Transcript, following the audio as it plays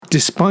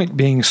Despite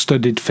being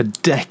studied for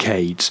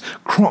decades,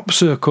 crop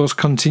circles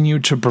continue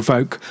to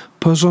provoke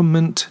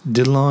puzzlement,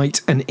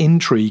 delight and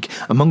intrigue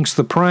amongst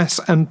the press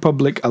and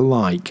public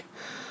alike.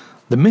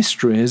 The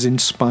mystery has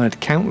inspired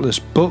countless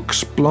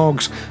books,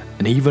 blogs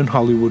and even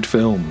Hollywood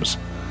films.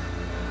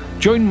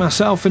 Join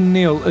myself and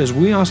Neil as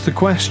we ask the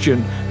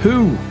question,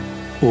 who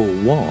or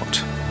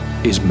what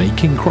is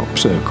making crop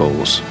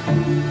circles?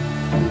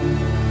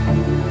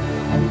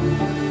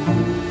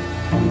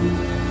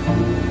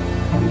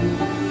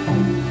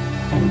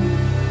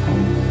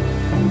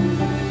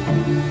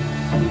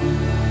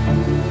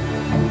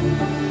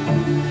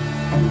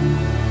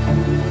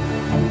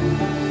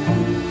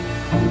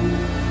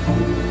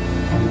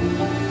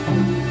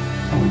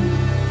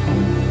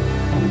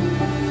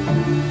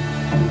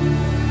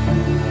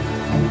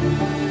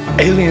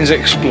 Aliens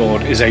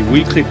Explored is a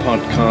weekly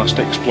podcast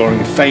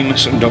exploring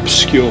famous and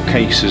obscure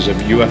cases of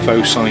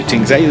UFO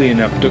sightings, alien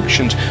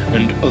abductions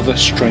and other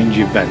strange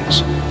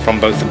events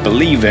from both a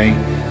believing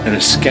and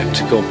a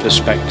sceptical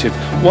perspective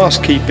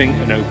whilst keeping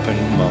an open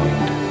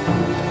mind.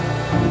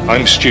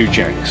 I'm Stu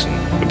Jackson,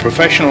 a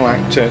professional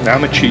actor and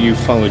amateur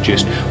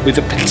ufologist with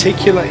a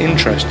particular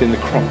interest in the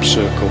crop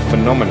circle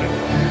phenomenon.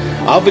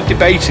 I'll be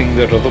debating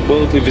that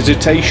otherworldly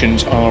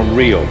visitations are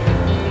real.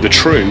 The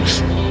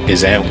truth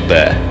is out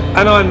there.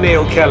 And I'm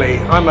Neil Kelly.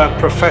 I'm a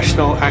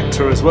professional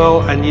actor as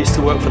well and used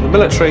to work for the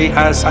military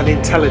as an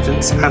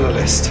intelligence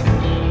analyst.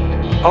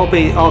 I'll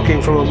be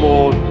arguing from a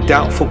more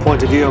doubtful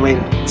point of view. I mean,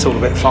 it's all a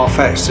bit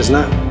far-fetched, isn't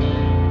it?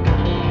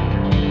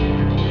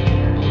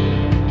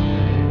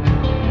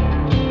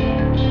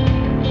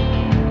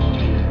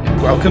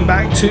 Welcome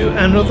back to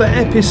another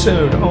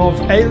episode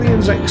of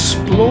Aliens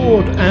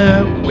Explored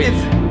with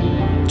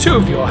two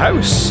of your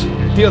hosts.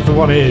 The other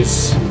one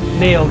is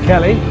Neil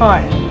Kelly.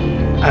 Hi.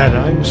 And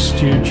I'm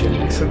Stu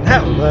Jackson.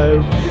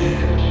 Hello.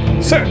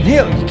 So,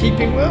 Neil, you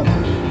keeping well?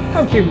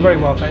 I'm keeping very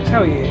well, thanks.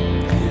 How are you?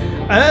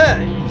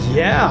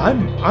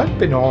 I've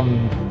been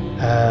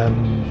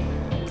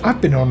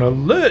on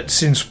alert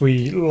since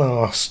we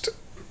last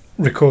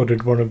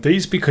recorded one of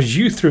these because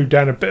you threw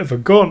down a bit of a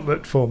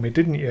gauntlet for me,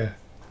 didn't you?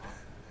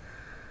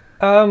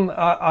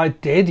 I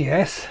did,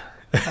 yes.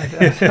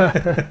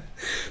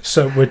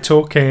 So we're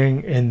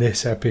talking in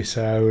this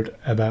episode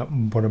about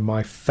one of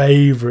my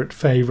favourite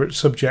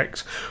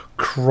subjects,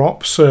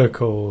 crop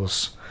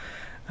circles.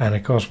 And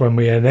of course, when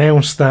we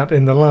announced that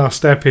in the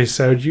last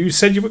episode, you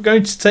said you were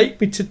going to take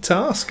me to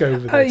task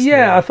over this.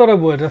 Yeah, I thought I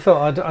would. I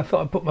thought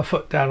I'd put my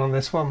foot down on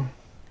this one.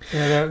 You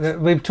know,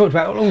 we've talked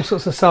about all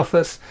sorts of stuff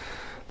that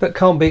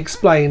can't be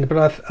explained,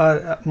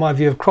 but my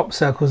view of crop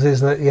circles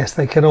is that yes,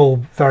 they can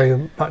all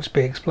very much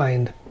be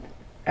explained.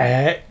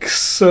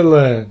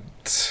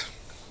 Excellent.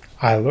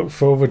 I look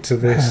forward to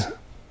this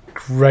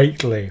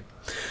greatly.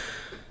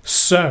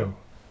 So,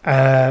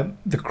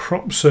 the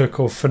crop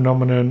circle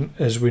phenomenon,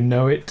 as we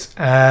know it,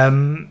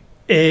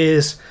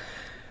 is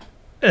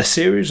a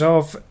series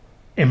of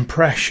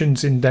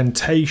impressions,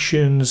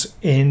 indentations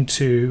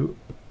into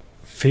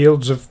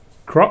fields of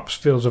crops,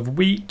 fields of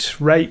wheat,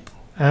 rape,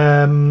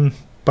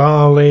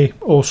 barley,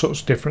 all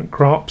sorts of different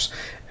crops,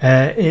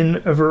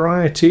 in a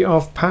variety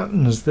of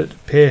patterns that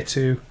appear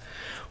to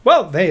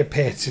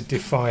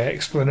defy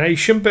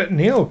explanation. But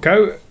Neil,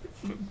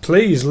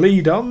 please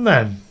lead on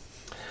then.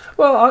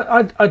 Well,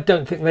 I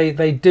don't think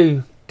they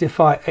do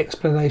defy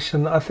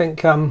explanation. I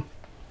think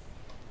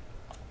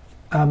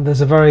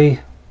there's a very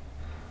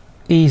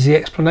easy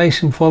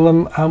explanation for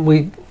them.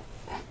 We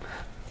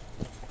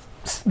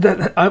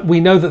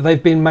know that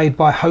they've been made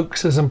by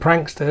hoaxers and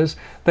pranksters.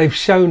 They've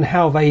shown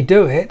how they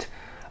do it.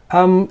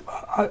 I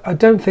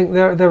don't think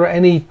there are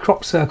any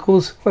crop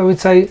circles where we'd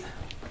say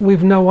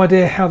we've no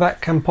idea how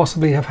that can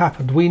possibly have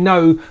happened. We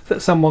know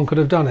that someone could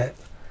have done it.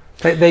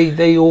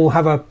 They all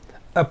have a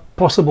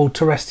possible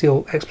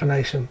terrestrial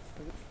explanation.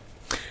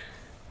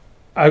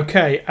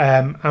 Okay,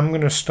 I'm going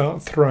to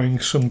start throwing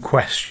some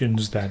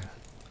questions then.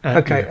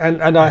 Okay,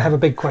 and I have a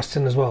big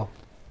question as well.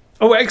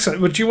 Oh, excellent.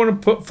 Would you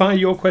want to fire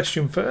your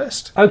question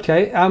first?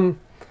 Okay,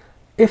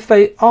 if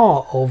they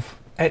are of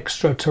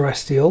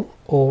extraterrestrial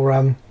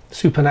or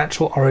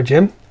supernatural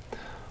origin,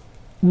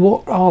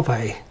 what are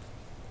they?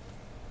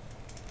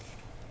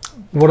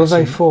 What are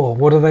they for?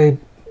 What do they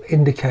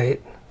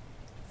indicate?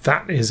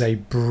 That is a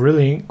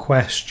brilliant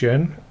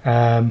question.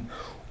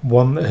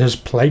 One that has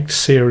plagued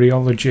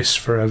seriologists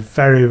for a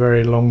very,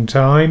 very long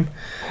time.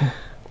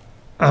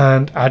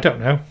 And I don't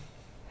know.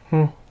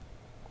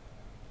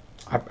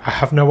 I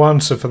have no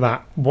answer for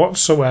that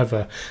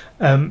whatsoever.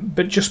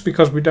 But just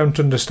because we don't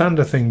understand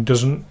a thing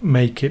doesn't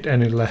make it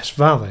any less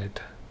valid.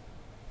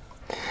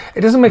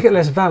 It doesn't make it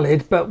less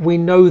valid, but we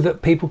know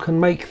that people can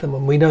make them,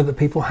 and we know that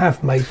people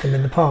have made them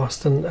in the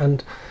past,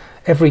 and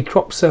every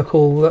crop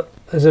circle that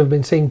has ever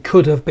been seen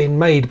could have been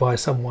made by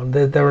someone.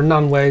 There are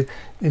none where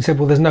you said,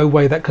 well, there's no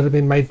way that could have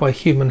been made by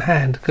human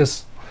hand,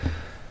 because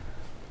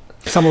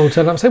someone will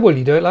turn up and say, well,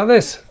 you do it like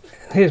this.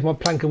 Here's my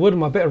plank of wood and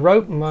my bit of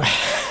rope and my...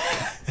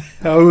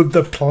 Oh,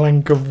 the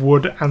plank of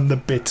wood and the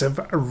bit of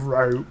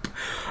rope.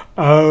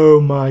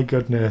 Oh my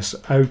goodness.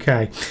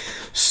 Okay.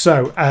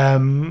 So,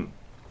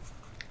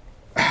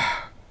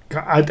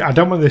 I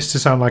don't want this to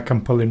sound like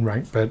I'm pulling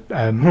rank, but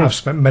I've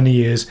spent many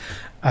years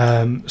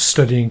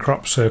studying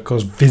crop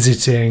circles,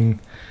 visiting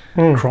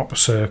crop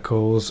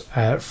circles,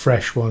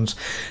 fresh ones.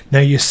 Now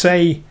you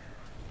say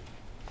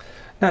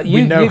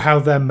we know how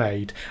they're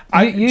made.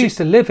 You used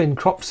to live in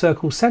Crop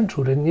Circle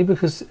Central, didn't you?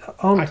 Because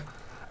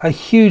a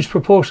huge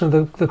proportion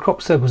of the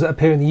crop circles that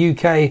appear in the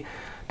UK,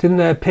 didn't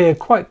they appear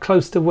quite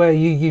close to where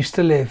you used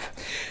to live?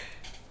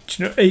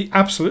 Do you know,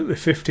 absolutely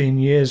 15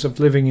 years of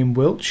living in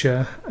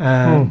Wiltshire,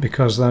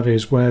 because that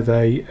is where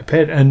they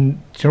appeared.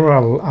 And do you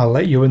know, I'll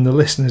let you and the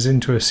listeners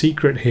into a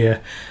secret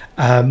here.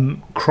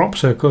 Crop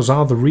circles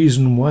are the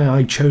reason why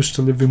I chose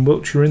to live in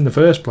Wiltshire in the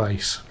first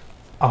place.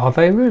 Are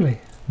they really?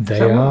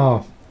 They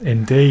are.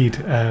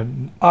 Indeed.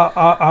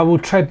 I will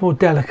tread more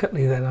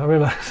delicately then, I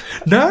realise.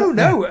 No.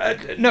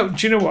 Do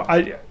you know what?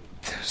 Like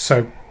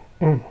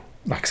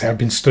I say, I've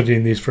been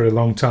studying these for a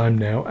long time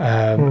now,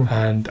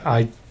 and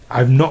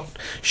I'm not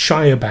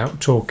shy about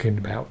talking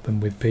about them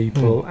with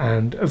people,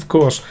 and of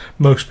course,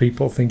 most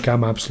people think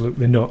I'm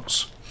absolutely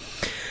nuts.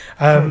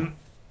 But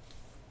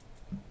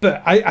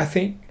I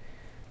think,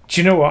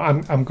 do you know what?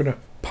 I'm going to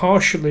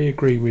partially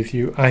agree with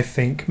you. I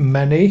think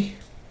many,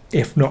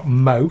 if not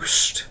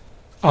most,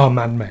 are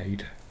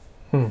man-made.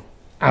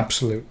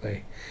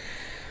 Absolutely.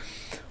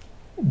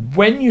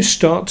 When you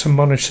start to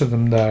monitor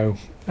them, though,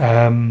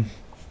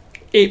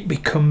 it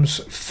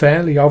becomes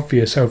fairly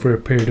obvious over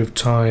a period of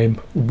time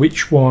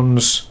which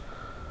ones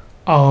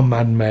are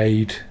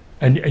man-made,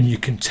 and you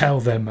can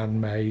tell they're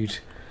man-made,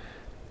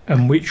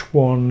 and which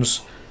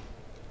ones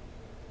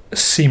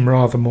seem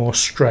rather more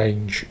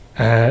strange.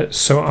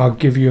 So I'll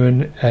give you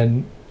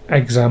an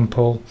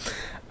example.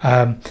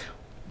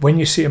 When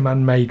you see a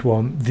man-made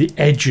one, the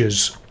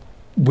edges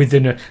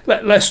within a...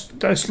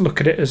 Let's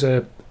look at it as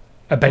a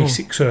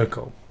basic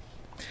circle.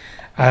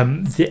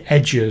 The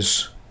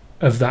edges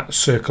of that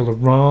circle are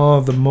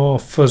rather more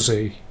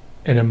fuzzy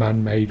in a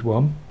man-made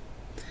one.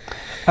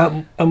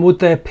 And would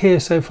they appear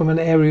so from an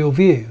aerial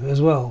view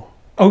as well?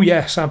 Oh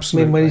yes,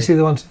 absolutely. I mean, when you see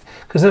the ones...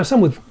 Because there are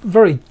some with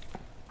very,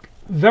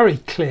 very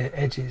clear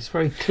edges,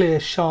 very clear,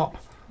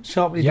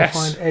 sharply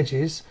defined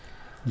edges.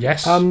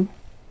 Yes.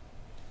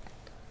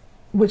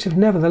 Which have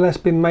nevertheless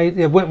been made...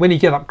 Yeah, when you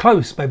get up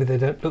close, maybe they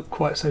don't look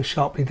quite so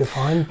sharply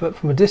defined, but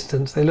from a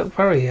distance they look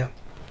very...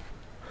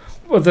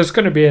 Well, there's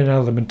going to be an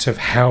element of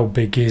how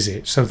big is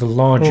it. So the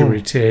larger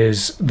it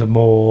is, the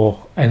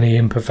more any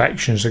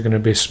imperfections are going to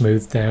be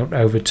smoothed out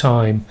over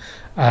time.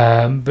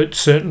 But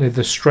certainly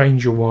the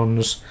stranger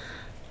ones,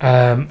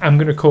 I'm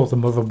going to call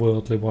them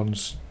otherworldly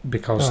ones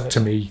because to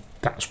me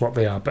that's what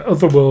they are. But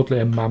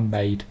otherworldly and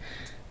man-made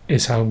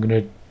is how I'm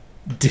going to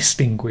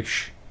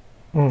distinguish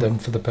them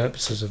for the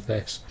purposes of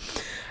this.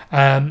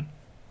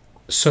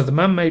 So the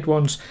man-made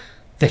ones,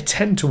 they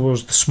tend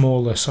towards the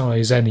smaller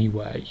size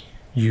anyway,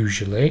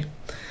 usually.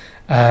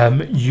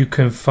 You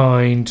can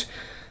find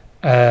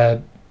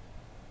at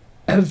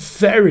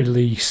very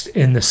least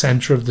in the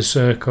centre of the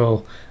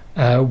circle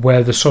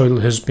where the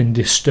soil has been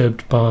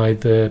disturbed by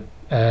the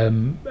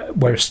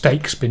where a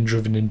stake's been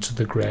driven into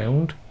the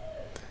ground,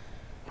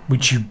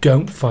 which you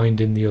don't find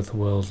in the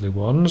otherworldly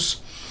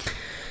ones.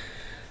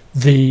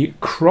 The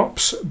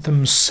crops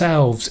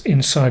themselves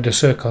inside a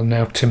circle,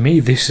 now to me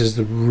this is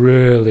the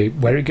really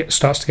where it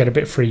starts to get a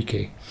bit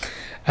freaky.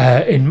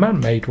 In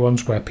man-made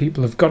ones where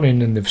people have gone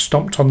in and they've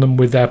stomped on them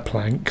with their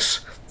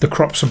planks, the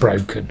crops are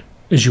broken,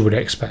 as you would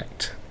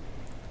expect.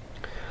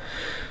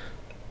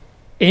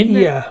 In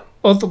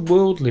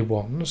otherworldly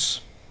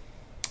ones,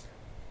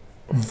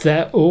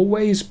 they're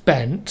always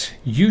bent,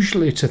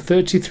 usually at a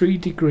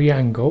 33-degree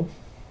angle,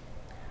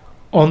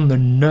 on the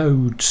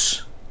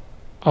nodes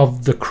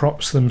of the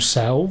crops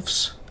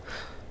themselves.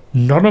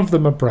 None of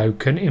them are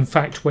broken. In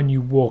fact, when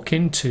you walk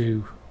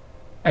into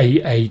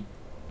a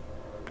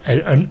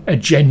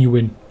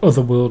genuine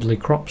otherworldly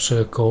crop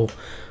circle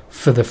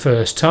for the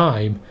first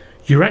time,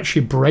 you're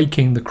actually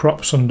breaking the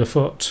crops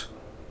underfoot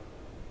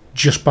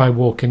just by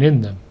walking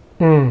in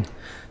them.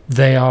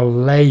 They are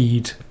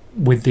laid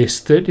with this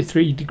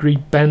 33-degree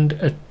bend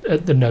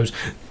at the nodes.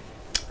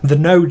 The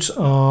nodes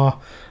are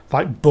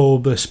like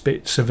bulbous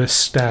bits of a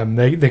stem.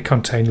 They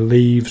contain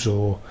leaves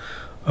or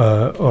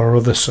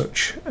other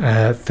such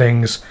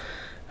things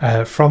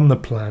from the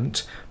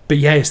plant. But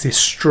yeah, it's this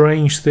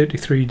strange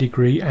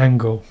 33-degree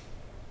angle.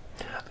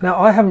 Now,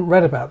 I haven't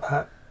read about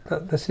that.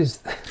 This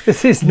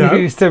is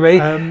news to me.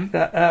 And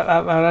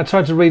I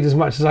tried to read as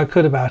much as I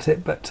could about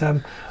it, but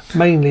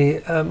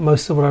mainly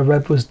most of what I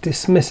read was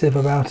dismissive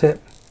about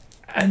it.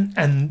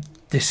 And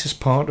this is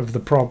part of the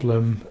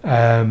problem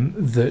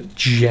that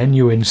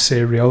genuine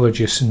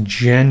cereologists and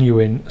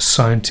genuine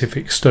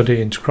scientific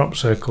study into crop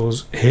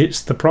circles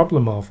hits the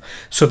problem of.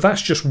 So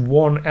that's just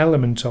one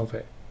element of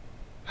it.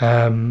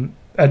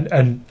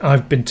 And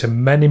I've been to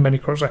many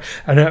crop circles,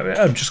 and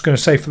I'm just going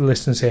to say for the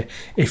listeners here,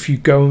 if you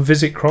go and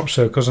visit crop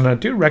circles, and I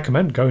do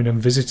recommend going and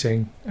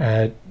visiting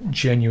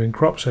genuine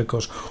crop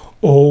circles,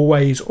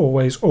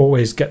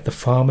 always get the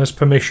farmer's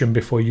permission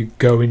before you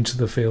go into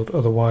the field.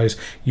 Otherwise,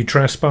 you're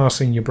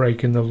trespassing, you're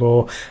breaking the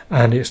law,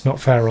 and it's not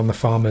fair on the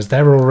farmers.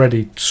 They're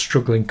already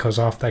struggling because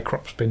half their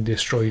crop's been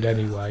destroyed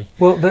anyway.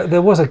 Well,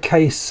 there was a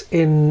case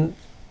in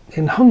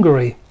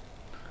Hungary.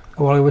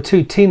 Well, there were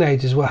two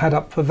teenagers were had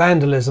up for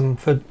vandalism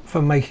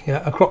for making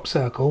a crop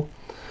circle,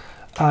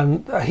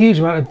 and a huge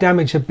amount of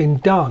damage had been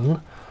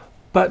done,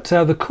 but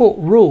the court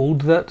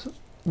ruled that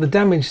the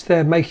damage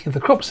they're making of the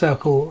crop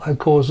circle had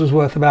caused was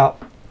worth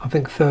about, I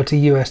think,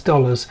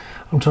 $30.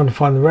 I'm trying to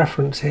find the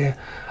reference here.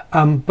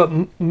 But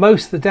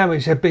most of the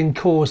damage had been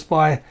caused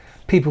by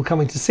people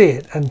coming to see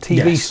it and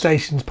TV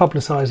stations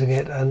publicising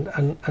it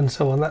and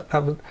so on.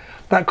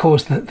 That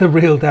caused the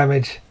real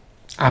damage.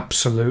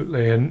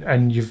 Absolutely,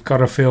 and you've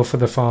got a feel for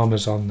the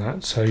farmers on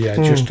that. So yeah,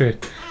 just a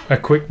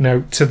quick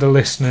note to the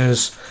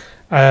listeners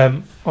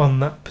on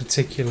that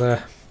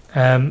particular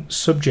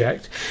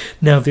subject.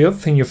 Now, the other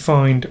thing you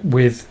find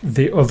with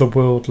the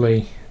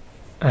otherworldly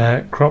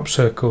crop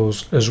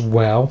circles as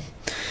well,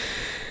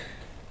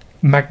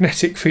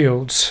 magnetic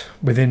fields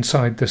within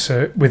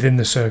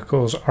the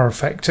circles are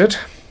affected.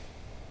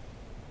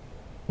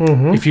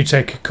 Mm-hmm. If you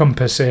take a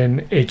compass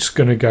in, it's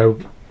going to go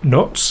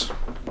nuts.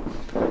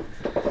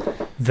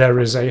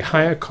 There is a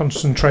higher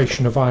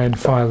concentration of iron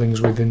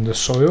filings within the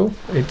soil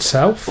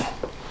itself,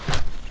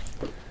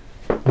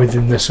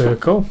 within the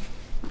circle.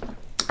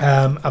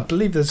 I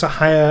believe there's a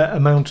higher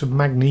amount of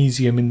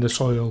magnesium in the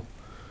soil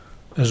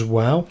as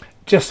well.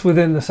 Just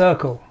within the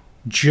circle?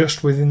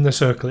 Just within the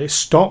circle. It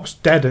stops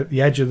dead at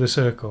the edge of the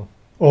circle.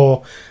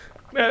 Or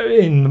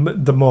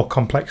in the more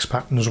complex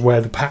patterns where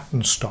the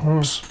pattern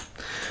stops.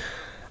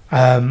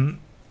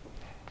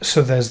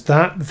 So there's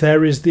that.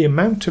 There is the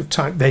amount of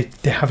time. They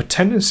have a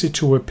tendency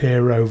to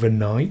appear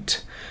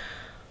overnight.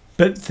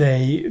 But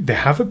they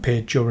have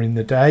appeared during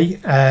the day,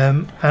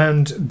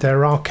 and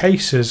there are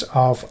cases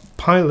of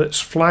pilots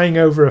flying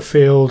over a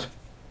field,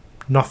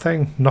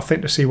 nothing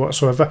to see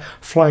whatsoever,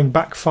 flying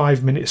back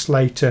 5 minutes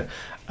later,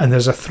 and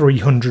there's a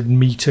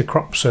 300-metre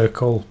crop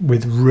circle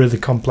with really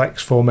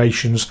complex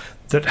formations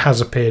that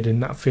has appeared in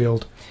that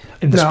field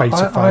in the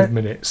space of 5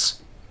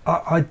 minutes.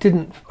 I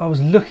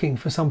was looking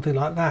for something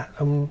like that,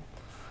 and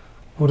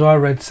what I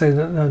read said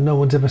that no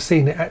one's ever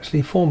seen it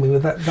actually forming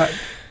with that.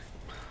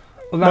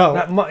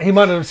 He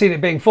might have seen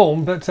it being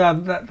formed, but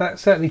that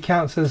certainly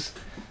counts as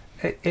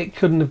it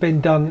couldn't have been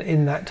done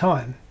in that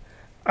time.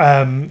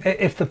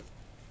 If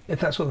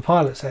that's what the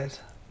pilot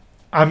says,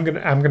 I'm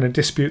gonna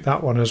dispute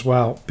that one as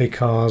well,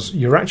 because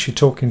you're actually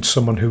talking to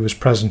someone who was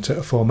present at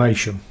a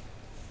formation.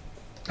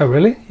 Oh,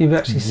 really? You've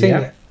actually seen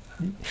it?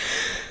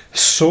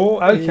 Saw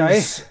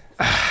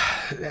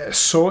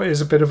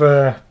is a bit of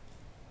a.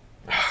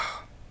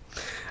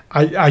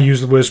 I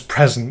use the words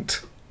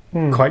present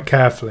quite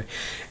carefully.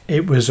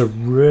 It was a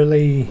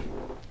really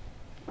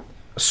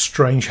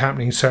strange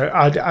happening. So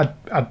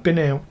I'd been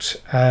out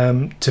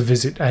to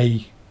visit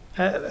a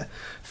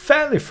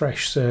fairly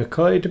fresh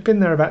circle. It had been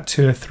there about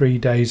 2 or 3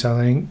 days,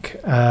 I think,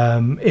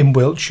 in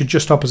Wiltshire,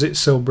 just opposite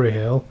Silbury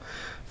Hill.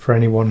 For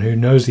anyone who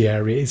knows the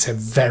area, it's a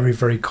very,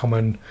 very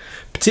common.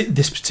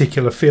 This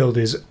particular field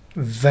is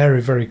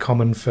very, very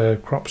common for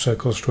crop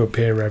circles to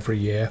appear every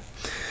year.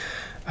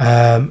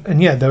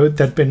 And yeah,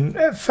 there'd been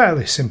a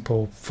fairly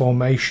simple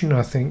formation.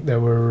 I think there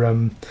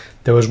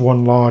was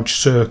one large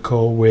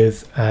circle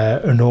with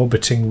an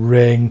orbiting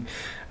ring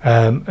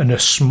and a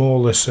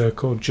smaller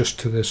circle just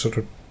to the sort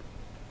of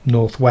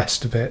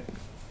northwest of it.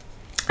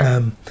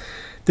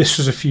 This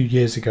was a few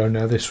years ago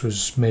now. This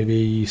was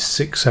maybe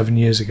 6-7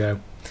 years ago,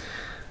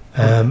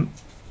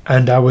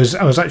 and I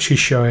was actually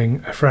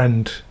showing a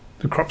friend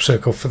the crop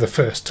circle for the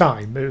first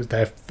time. It was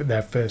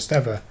their first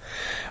ever,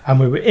 and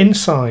we were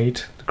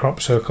inside the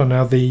crop circle.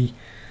 Now the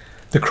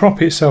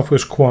crop itself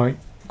was quite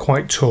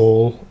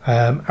tall.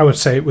 I would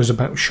say it was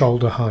about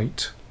shoulder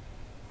height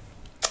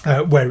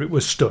where it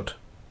was stood,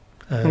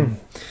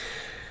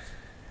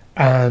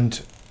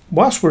 and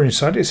whilst we're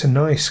inside, it's a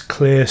nice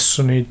clear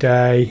sunny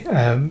day,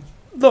 a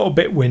little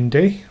bit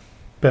windy,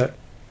 but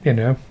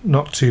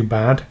not too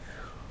bad.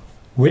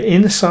 We're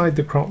inside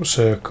the crop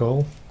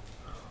circle.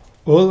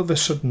 All of a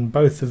sudden,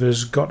 both of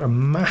us got a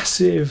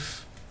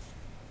massive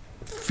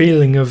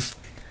feeling of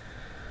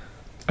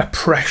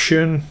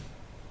oppression,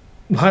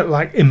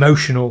 like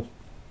emotional,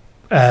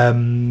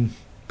 like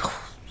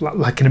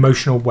an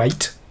emotional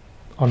weight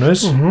on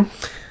us.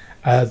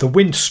 Mm-hmm. The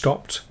wind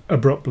stopped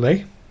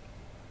abruptly.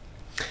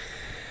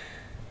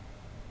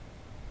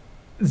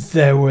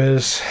 It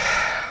was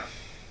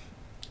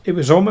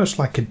almost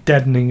like a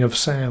deadening of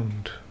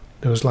sound.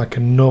 There was like a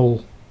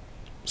null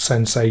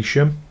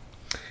sensation.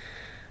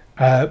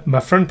 My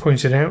friend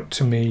pointed out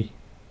to me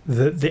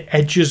that the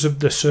edges of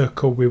the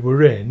circle we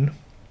were in,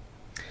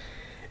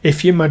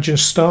 if you imagine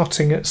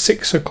starting at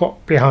 6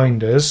 o'clock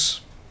behind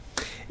us,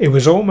 it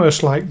was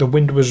almost like the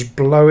wind was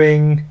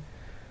blowing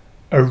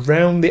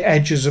around the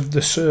edges of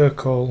the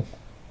circle,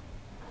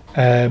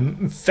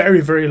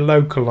 very, very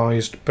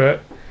localised,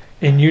 but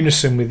in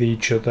unison with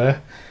each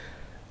other,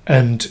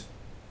 and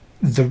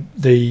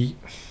the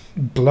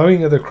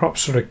blowing of the crop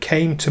sort of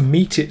came to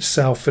meet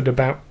itself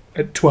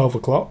at 12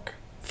 o'clock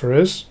for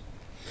us.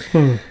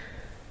 And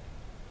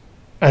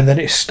then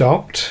it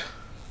stopped.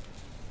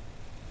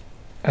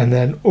 And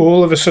then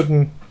all of a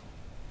sudden,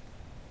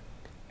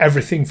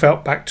 everything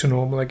felt back to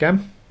normal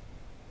again.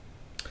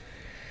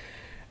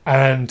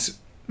 And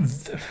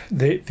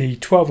the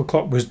 12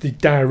 o'clock was the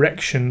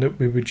direction that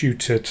we were due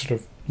to sort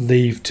of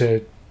leave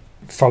to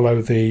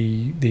follow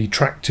the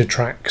tractor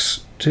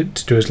tracks to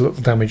do as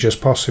little damage as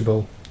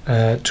possible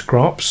to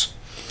crops.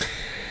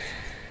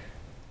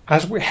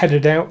 As we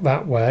headed out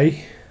that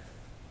way,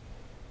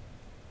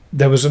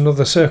 there was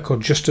another circle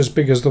just as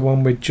big as the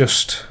one we'd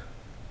just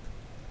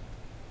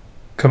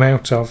come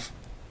out of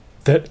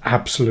that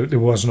absolutely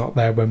was not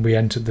there when we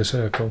entered the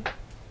circle.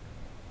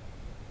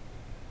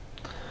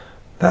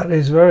 That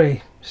is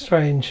very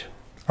strange.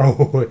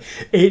 Oh,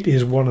 it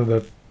is one of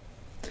the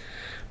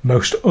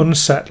most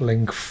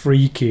unsettling,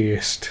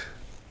 freakiest.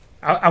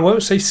 I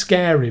won't say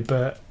scary,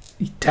 but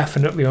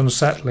definitely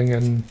unsettling,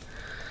 and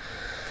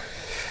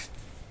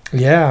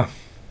yeah,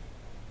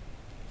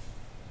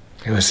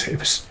 it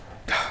was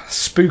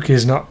spooky.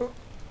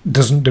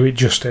 Doesn't do it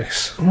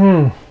justice.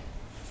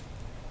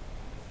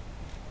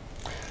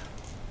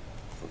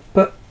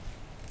 But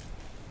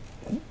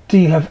do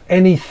you have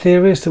any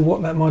theory as to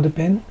what that might have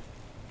been?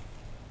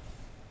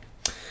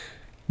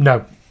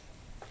 No,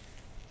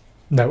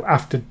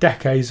 after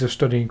decades of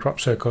studying crop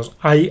circles,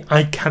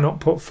 I cannot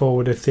put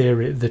forward a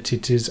theory that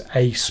it is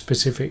a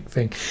specific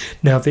thing.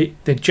 Now, the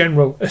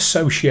general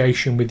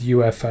association with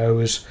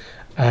UFOs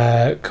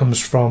comes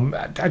from,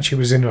 actually it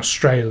was in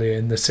Australia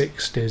in the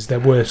 60s. There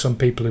were some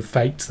people who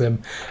faked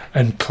them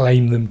and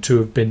claimed them to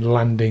have been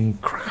landing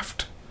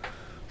craft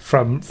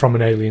from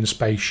an alien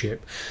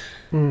spaceship.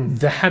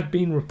 There had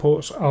been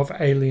reports of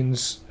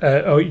aliens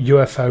or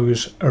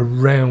UFOs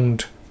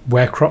around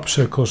where crop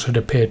circles had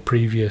appeared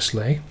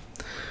previously.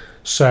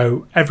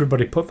 So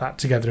everybody put that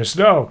together and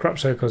said, "Oh, crop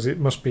circles! It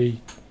must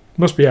be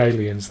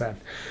aliens then."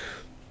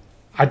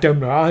 I don't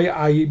know.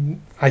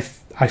 I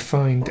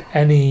find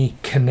any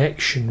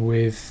connection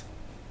with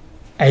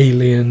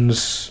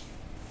aliens,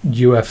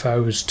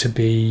 UFOs to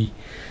be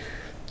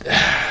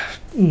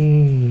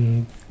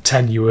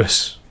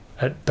tenuous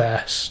at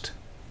best.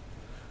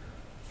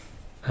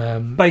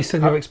 Based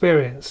on your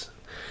experience?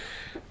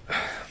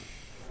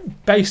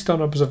 Based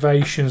on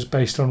observations,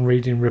 based on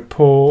reading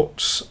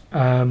reports.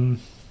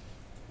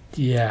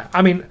 Yeah,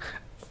 I mean,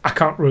 I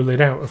can't rule it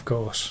out, of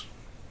course,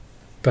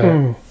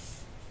 but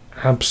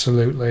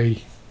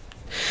absolutely,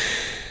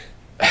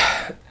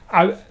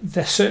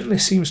 there certainly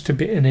seems to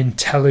be an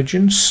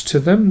intelligence to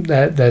them.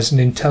 There's an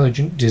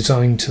intelligent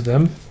design to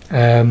them.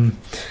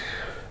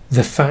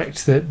 The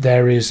fact that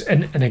there is,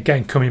 and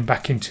again, coming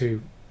back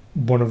into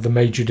one of the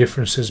major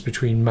differences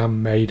between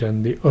man-made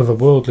and the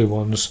otherworldly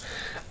ones,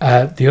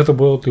 the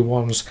otherworldly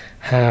ones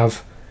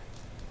have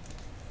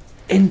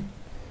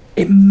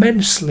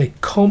immensely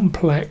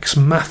complex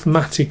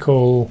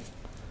mathematical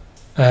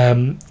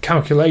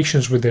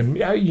calculations with them.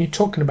 You're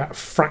talking about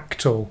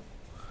fractal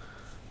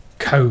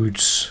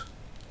codes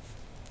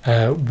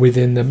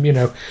within them,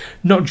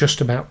 not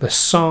just about the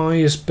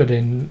size, but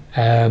in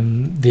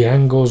the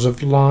angles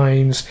of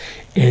lines,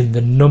 in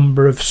the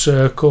number of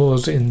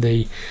circles, in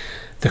the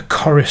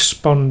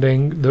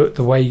corresponding,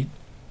 the way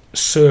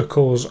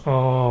circles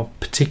are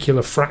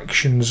particular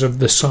fractions of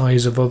the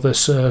size of other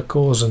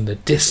circles and the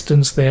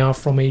distance they are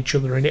from each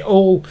other, and it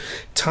all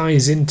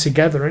ties in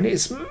together, and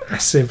it's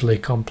massively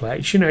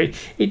complex.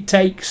 It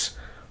takes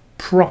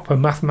proper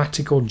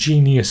mathematical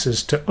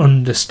geniuses to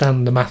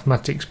understand the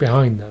mathematics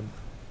behind them.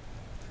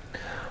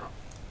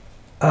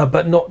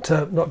 But not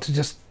to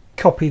just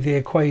copy the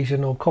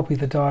equation or copy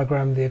the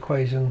diagram of the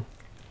equation.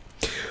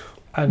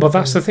 Well,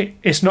 that's the thing.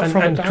 It's not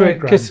from a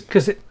diagram.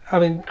 Because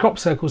crop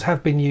circles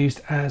have been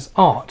used as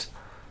art.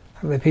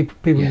 People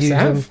Yes, use they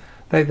them.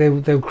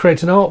 have. They'll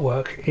create an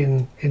artwork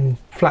in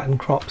flattened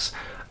crops.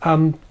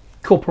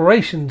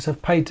 Corporations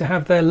have paid to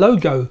have their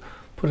logo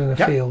put in a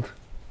field.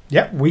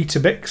 Yeah,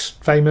 Weetabix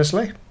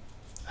famously.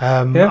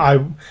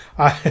 Yeah.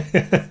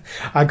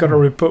 I got a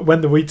report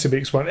when the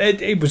Weetabix one.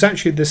 It was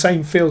actually the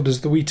same field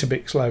as the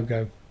Weetabix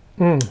logo.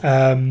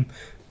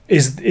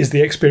 Is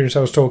the experience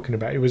I was talking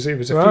about. It was a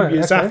few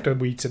years after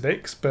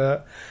Weetabix,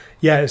 but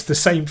yeah, it's the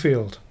same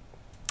field,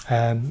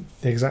 the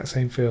exact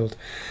same field.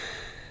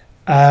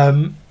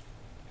 But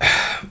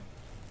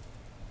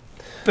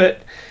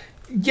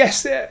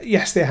yes,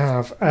 they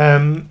have.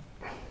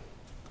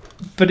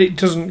 But it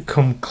doesn't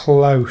come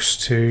close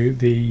to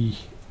the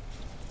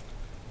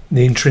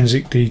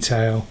intrinsic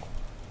detail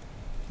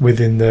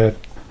within the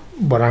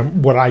what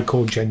I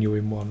call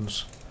genuine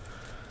ones.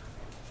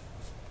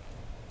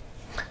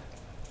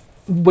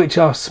 Which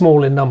are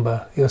small in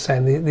number. You're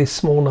saying the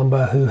small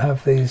number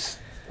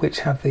which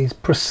have these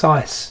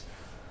precise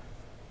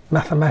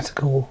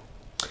mathematical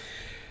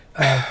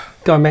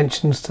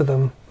dimensions to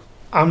them.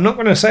 I'm not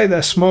going to say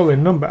they're small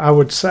in number. I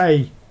would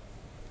say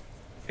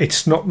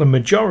it's not the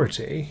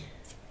majority,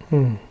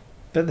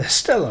 but there's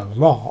still a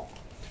lot.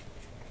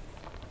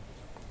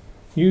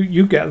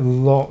 You get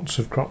lots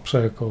of crop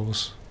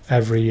circles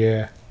every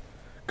year.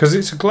 Because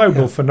it's a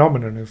global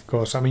phenomenon, of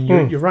course. I mean,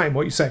 you're right in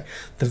what you say.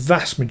 The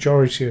vast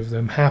majority of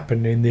them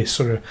happen in this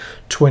sort of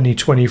 20,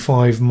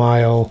 25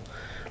 mile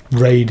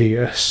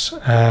radius,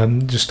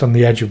 just on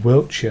the edge of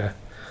Wiltshire.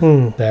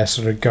 They're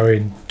sort of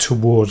going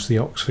towards the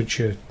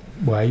Oxfordshire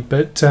way.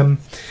 But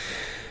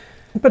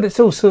it's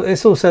also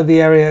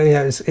the area, you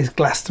know, it's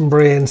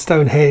Glastonbury and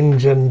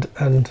Stonehenge and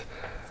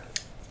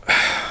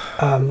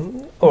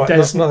all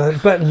right,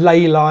 but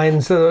ley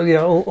lines, you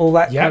know, all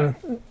that kind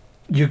of.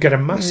 You get a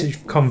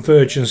massive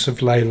convergence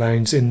of ley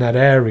lines in that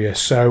area.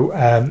 So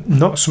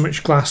not so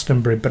much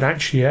Glastonbury, but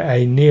actually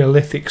a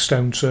Neolithic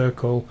stone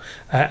circle,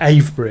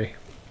 Avebury,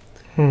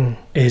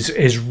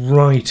 is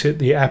right at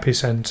the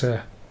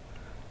epicentre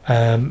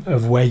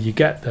of where you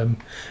get them,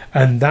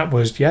 and that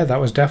was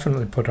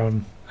definitely put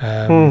on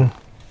a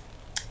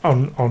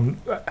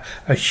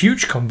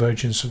huge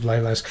convergence of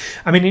ley lines.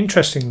 I mean,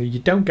 interestingly, you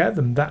don't get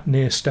them that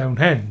near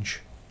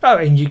Stonehenge. Oh,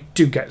 and you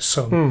do get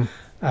some.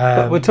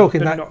 But we're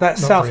talking but that not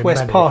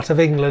southwest part of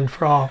England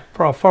for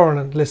our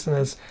foreign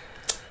listeners.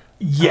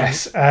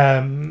 Yes,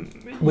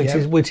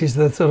 which is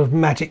the sort of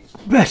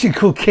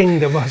magical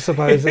kingdom, I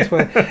suppose. That's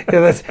where, you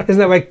know, isn't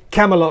that where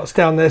Camelot's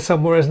down there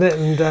somewhere, isn't it?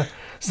 And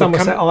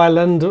Somerset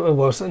Island,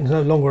 well, it's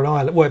no longer an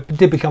island. Well, it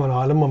did become an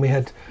island when we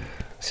had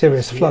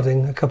serious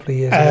flooding a couple of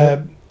years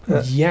ago.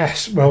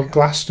 Yes, well,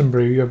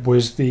 Glastonbury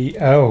was the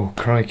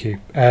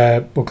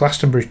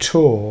Glastonbury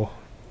tour.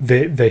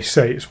 They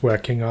say it's where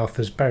King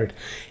Arthur's buried.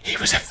 He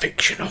was a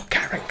fictional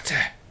character.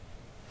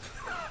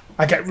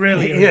 I get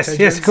really yes,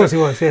 of course he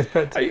was. Yes,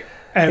 but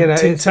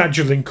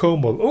Tintagel in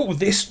Cornwall. Oh,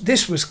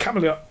 this was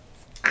Camelot.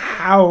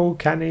 How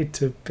can it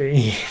have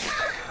been?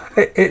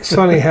 It's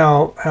funny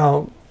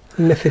how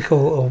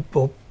mythical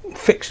or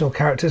fictional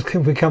characters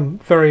can become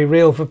very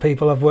real for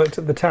people. I've worked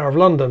at the Tower of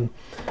London,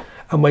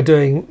 and we're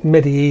doing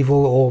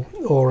medieval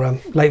or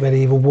late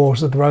medieval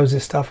Wars of the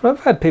Roses stuff. And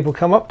I've had people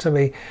come up to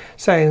me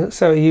saying,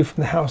 "So are you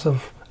from the House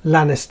of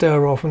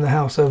Lannister or from the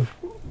House of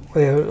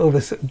all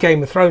this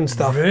Game of Thrones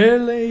stuff?"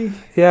 Really?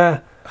 Yeah.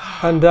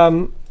 And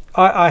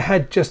I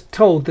had just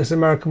told this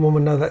American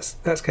woman, "No,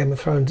 that's Game of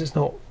Thrones. It's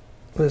not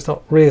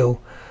real."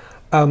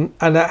 And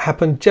that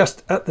happened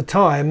just at the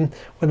time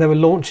when they were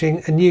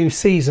launching a new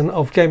season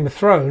of Game of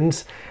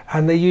Thrones,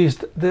 and they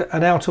used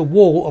an outer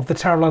wall of the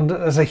Tower of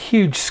London as a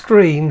huge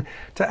screen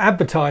to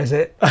advertise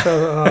it.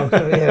 So,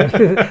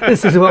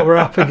 this is what we're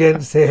up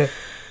against here.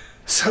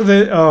 So,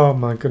 oh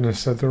my goodness!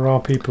 So there are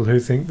people who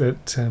think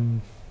that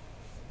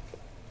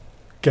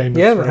Game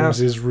of Thrones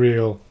is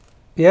real.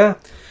 Yeah,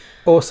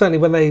 or certainly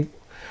when they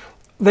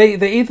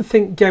either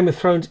think Game of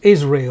Thrones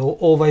is real,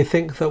 or they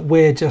think that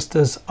we're just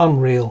as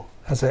unreal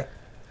as it.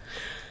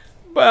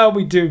 Well,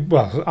 we do.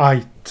 Well,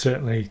 I'm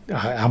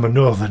a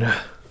northerner,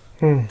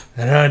 and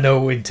I know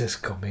winter's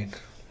coming.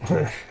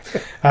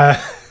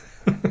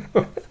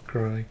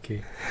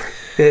 Crikey.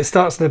 Yeah, it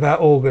starts in about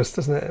August,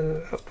 doesn't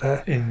it, up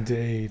there?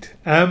 Indeed.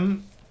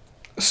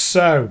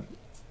 So...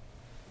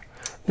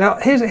 Now,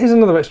 here's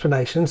another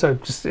explanation, so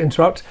just to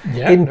interrupt.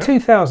 Yeah, in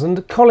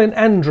 2000, Colin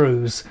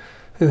Andrews,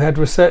 who had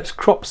researched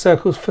crop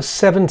circles for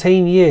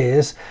 17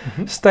 years,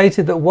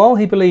 stated that while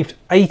he believed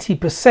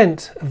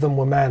 80% of them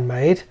were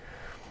man-made,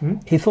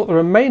 he thought the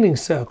remaining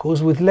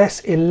circles with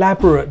less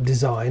elaborate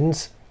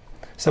designs,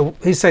 so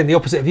he's saying the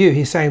opposite of you,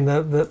 he's saying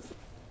that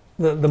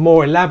the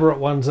more elaborate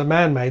ones are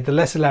man-made, the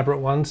less elaborate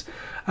ones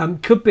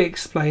could be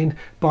explained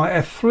by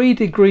a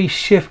 3-degree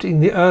shift in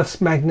the Earth's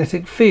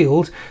magnetic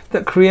field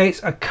that creates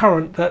a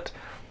current that,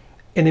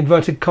 in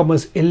inverted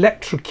commas,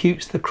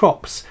 electrocutes the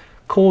crops,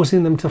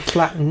 causing them to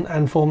flatten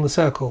and form the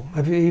circle.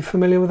 Are you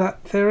familiar with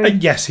that theory?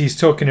 Yes, he's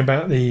talking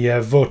about the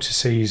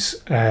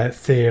vortices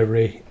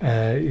theory.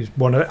 Is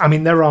one of, I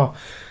mean, there are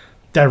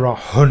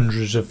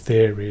hundreds of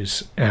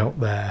theories out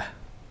there.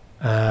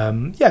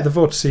 The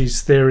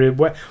vortices theory,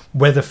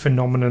 weather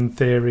phenomenon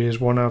theory is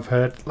one I've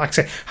heard. Like I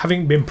say,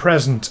 having been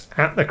present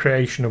at the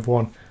creation of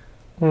one,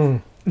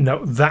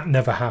 no, that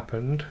never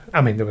happened.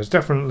 I mean, there was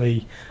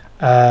definitely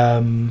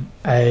an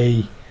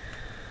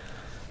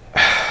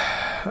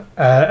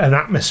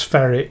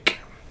atmospheric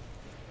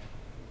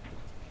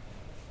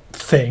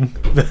thing.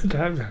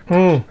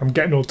 I'm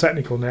getting all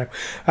technical now.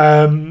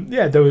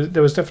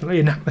 There was definitely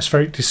an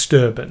atmospheric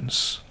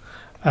disturbance,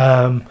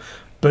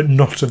 but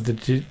not of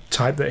the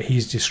type that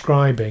he's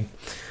describing.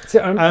 See,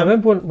 I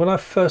remember when I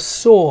first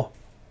saw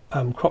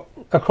a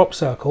crop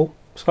circle,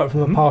 started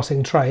from a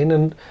passing train,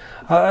 and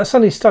I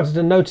suddenly started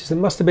to notice it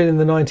must have been in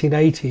the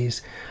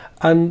 1980s,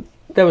 and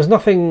there was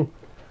nothing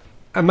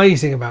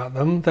amazing about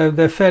them.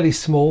 They're fairly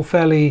small,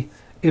 fairly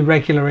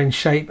irregular in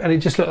shape, and it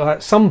just looked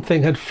like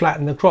something had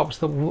flattened the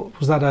crops.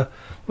 Was that a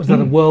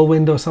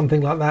whirlwind or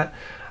something like that?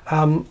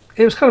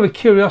 It was kind of a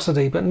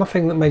curiosity, but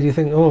nothing that made you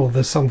think, oh,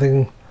 there's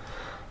something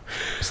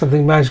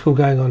magical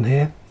going on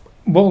here.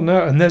 Well,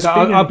 no, and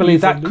I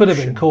believe that could have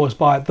been caused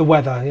by the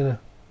weather.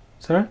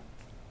 Sorry.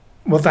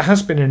 Well, there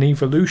has been an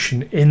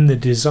evolution in the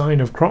design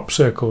of crop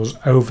circles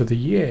over the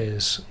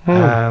years.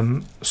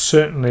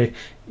 Certainly,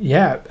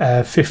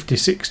 50,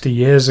 60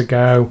 years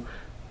ago,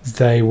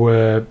 they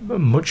were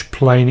much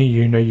plainer.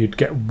 You'd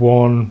get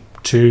 1,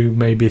 2,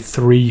 maybe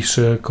 3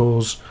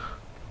 circles,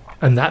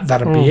 and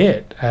that'd be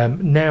it.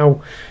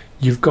 Now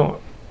you've got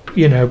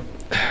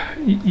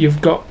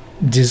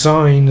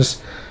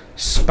designs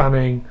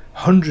spanning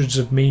hundreds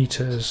of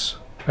meters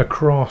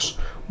across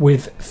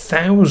with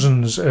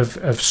thousands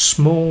of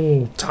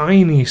small,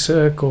 tiny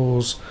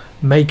circles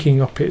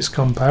making up its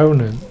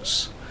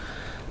components.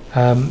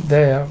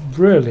 They're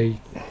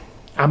really,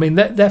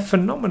 they're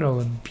phenomenal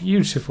and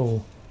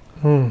beautiful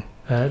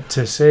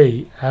to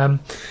see.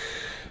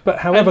 But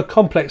however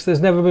complex,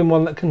 there's never been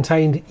one that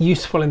contained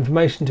useful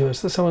information to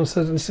us that someone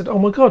said, "Oh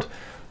my God,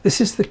 this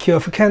is the cure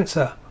for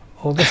cancer,"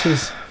 or "This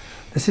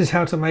is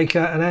how to make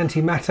an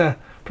antimatter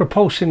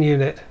propulsion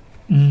unit."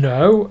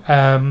 No,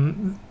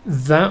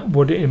 that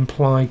would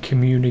imply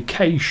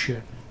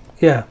communication.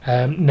 Yeah.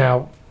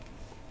 Now,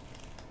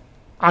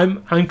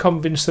 I'm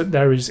convinced that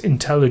there is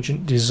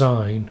intelligent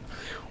design.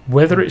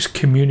 Whether it's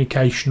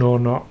communication or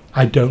not,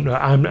 I don't know.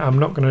 I'm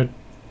not going to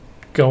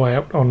go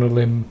out on a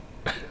limb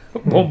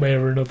one way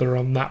or another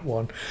on that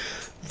one.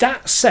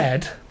 That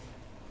said,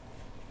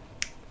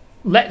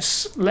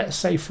 let's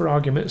say for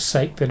argument's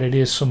sake that it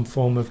is some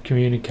form of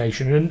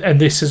communication, and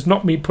this is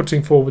not me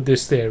putting forward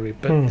this theory,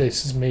 but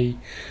this is me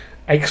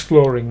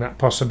exploring that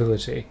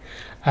possibility.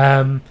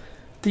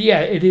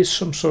 It is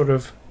some sort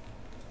of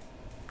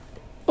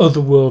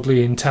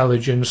otherworldly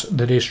intelligence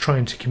that is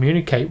trying to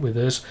communicate with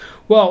us.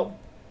 Well,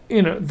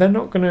 they're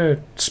not going to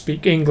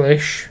speak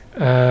English.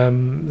 They're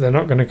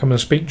not going to come and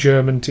speak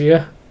German to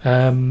you,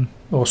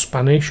 or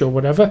Spanish or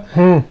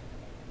whatever.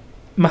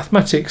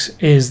 Mathematics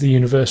is the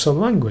universal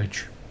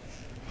language.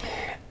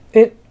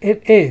 It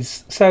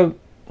is. So,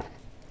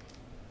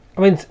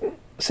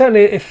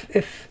 certainly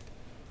if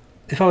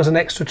I was an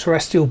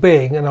extraterrestrial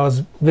being and I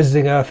was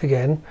visiting Earth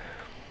again,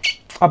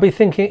 I'd be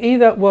thinking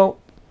either, well,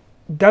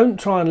 don't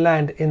try and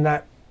land in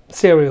that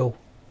cereal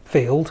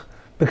field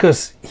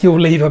because you'll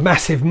leave a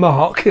massive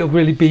mark. It'll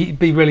really be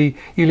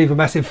you leave a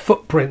massive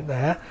footprint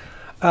there.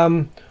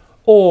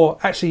 Or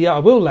actually, I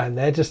will land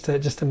there just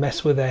to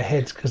mess with their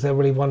heads because they'll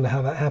really wonder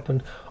how that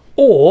happened.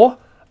 Or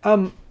I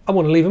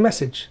want to leave a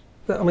message.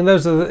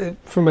 Those are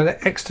from an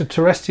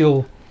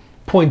extraterrestrial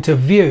point of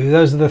view.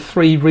 Those are the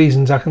 3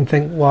 reasons I can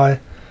think why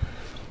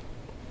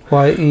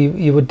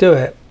you would do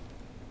it.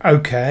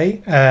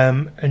 Okay,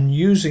 and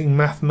using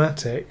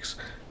mathematics,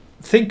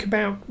 think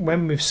about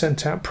when we've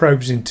sent out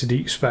probes into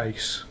deep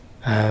space,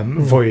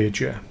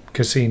 Voyager,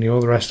 Cassini,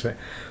 all the rest of it.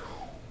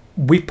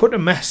 We put a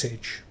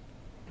message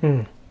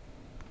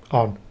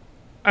on,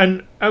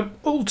 and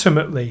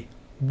ultimately,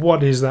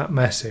 what is that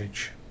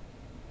message?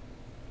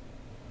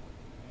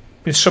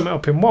 It's sum it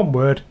up in one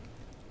word: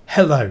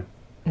 hello.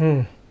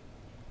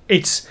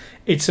 It's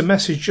a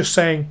message just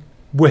saying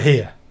we're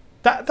here.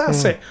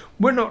 That's it.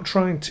 We're not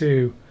trying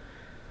to,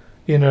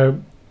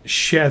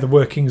 share the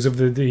workings of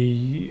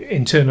the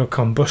internal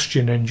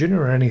combustion engine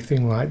or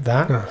anything like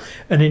that. No.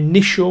 An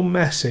initial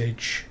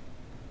message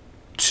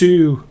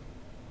to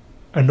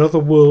another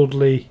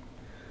worldly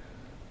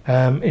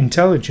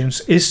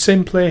intelligence is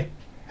simply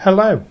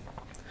hello.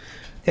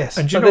 Yes,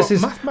 and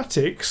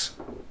mathematics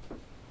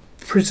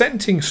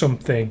presenting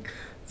something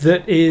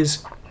that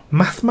is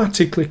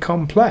mathematically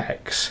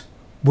complex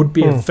would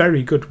be a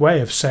very good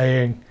way of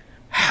saying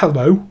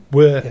hello,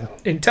 we're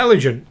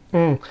intelligent.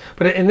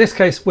 But in this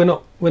case, we're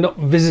not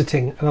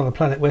visiting another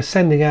planet. We're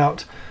sending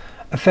out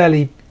a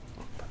fairly,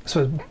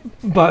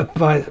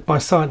 by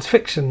science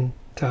fiction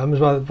terms,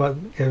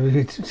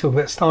 we talk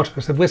about Star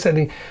Trek. So we're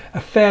sending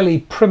a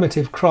fairly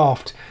primitive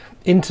craft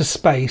into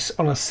space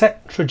on a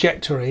set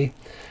trajectory,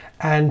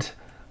 and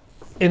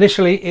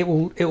initially it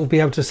will be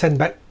able to send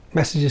back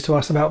messages to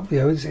us about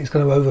it's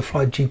going to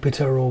overfly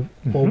Jupiter or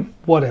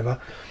whatever.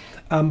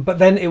 But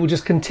then it will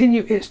just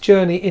continue its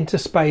journey into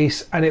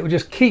space, and it will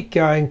just keep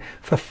going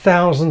for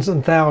thousands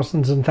and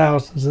thousands and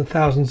thousands and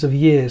thousands of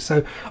years.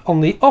 So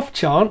on the off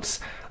chance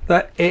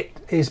that it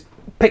is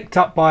picked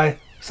up by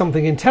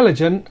something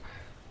intelligent,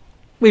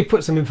 we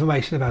put some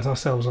information about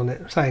ourselves on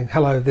it, saying,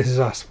 hello, this is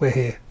us, we're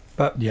here.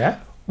 But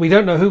we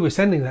don't know who we're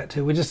sending that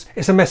to.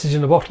 It's a message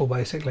in a bottle,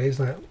 basically,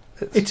 isn't it?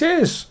 It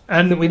is.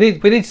 And we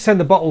need to send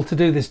the bottle to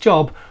do this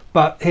job,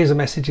 but here's a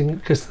message,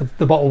 because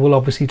the bottle will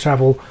obviously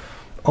travel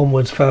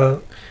onwards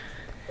for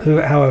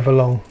however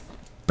long.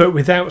 But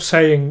without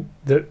saying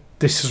that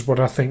this is what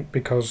I think,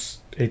 because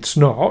it's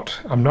not.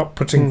 I'm not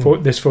putting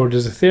this forward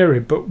as a theory,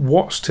 but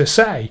what's to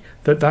say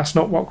that that's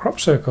not what crop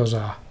circles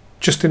are,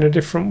 just in a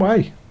different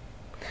way?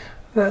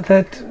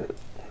 They're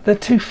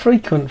too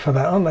frequent for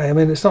that, aren't they?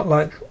 It's not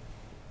like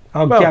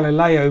our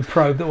Galileo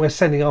probe that we're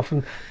sending off,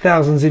 and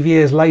thousands of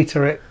years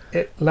later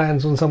it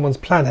lands on someone's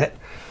planet.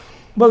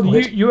 Well,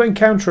 you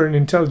encounter an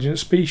intelligent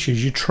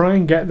species, you try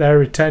and get their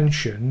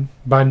attention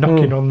by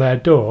knocking on their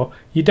door.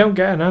 You don't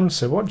get an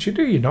answer. What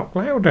do? You knock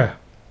louder.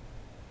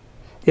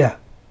 Yeah.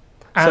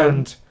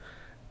 And so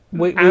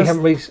we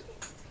haven't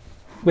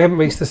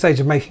reached the stage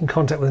of making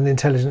contact with an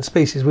intelligent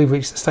species. We've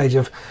reached the stage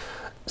of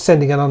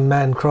sending an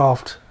unmanned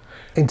craft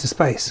into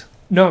space.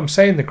 No, I'm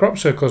saying the crop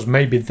circles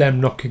may be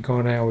them knocking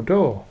on our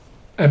door.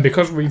 And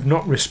because we've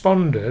not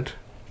responded,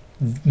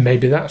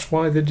 maybe that's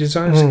why the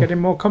designs are getting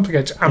more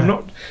complicated. I'm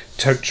not,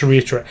 to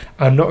reiterate,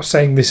 I'm not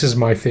saying this is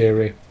my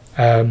theory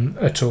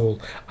at all.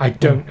 I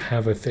don't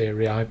have a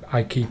theory.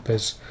 I keep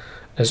as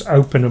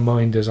open a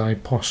mind as I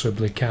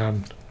possibly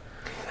can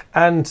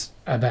and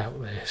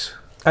about this.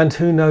 And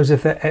who knows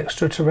if they're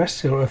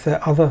extraterrestrial or if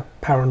they're other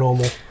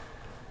paranormal.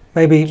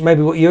 Maybe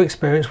what you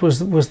experienced was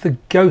the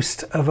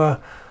ghost of a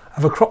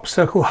crop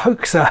circle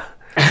hoaxer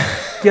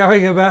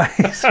going about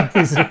his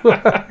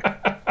work.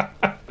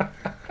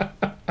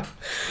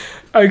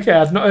 Okay,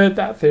 I've not heard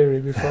that theory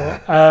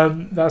before.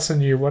 That's a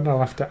new one. I'll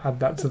have to add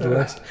that to the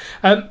list.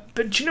 But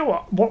do you know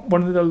what?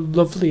 One of the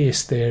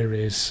loveliest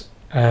theories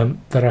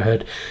that I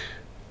heard,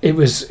 it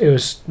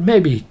was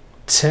maybe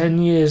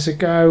 10 years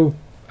ago,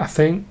 I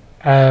think.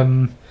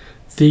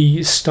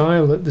 The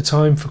style at the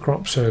time for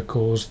crop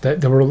circles,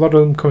 there were a lot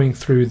of them coming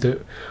through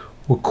that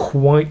were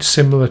quite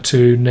similar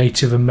to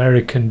Native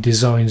American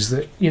designs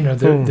that,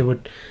 they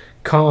would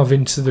carve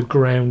into the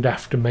ground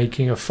after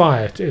making a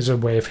fire as a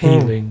way of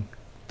healing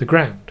the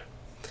ground,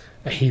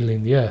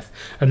 healing the earth.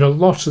 And a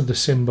lot of the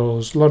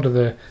symbols, a lot of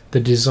the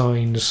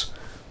designs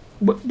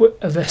were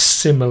of a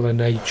similar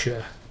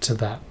nature to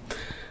that.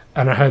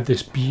 And I heard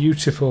this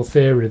beautiful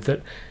theory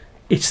that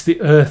it's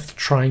the earth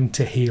trying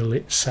to heal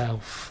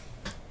itself.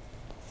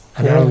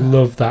 And I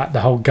love that,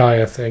 the whole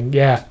Gaia thing.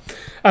 Yeah.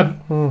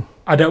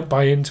 I don't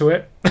buy into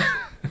it.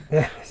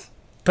 Yes.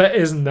 But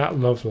isn't that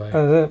lovely?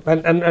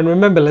 And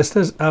remember,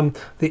 listeners,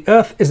 the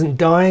earth isn't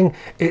dying,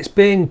 it's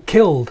being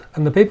killed.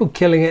 And the people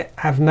killing it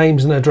have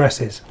names and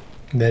addresses.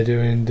 They do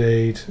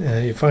indeed.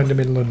 You find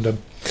them in London.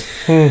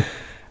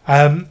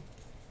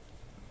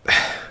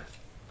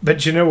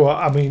 But you know what?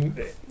 I mean,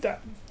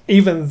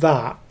 even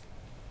that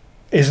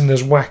isn't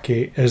as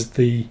wacky as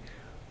the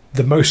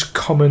most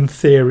common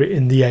theory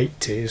in the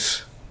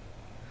 80s,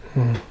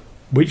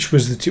 which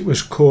was that it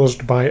was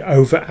caused by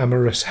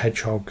over-amorous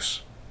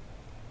hedgehogs.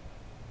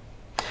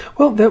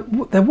 Well,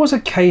 there was a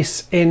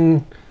case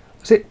in,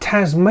 was it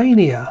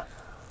Tasmania,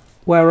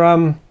 where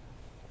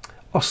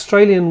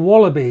Australian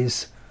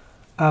wallabies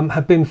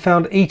have been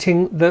found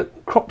eating the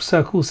crop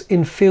circles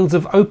in fields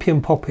of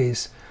opium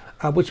poppies,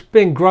 which are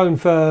being grown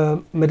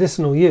for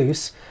medicinal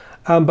use.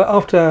 But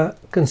after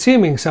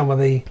consuming some of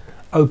the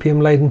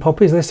opium-laden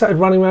poppies, they started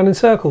running around in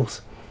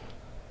circles.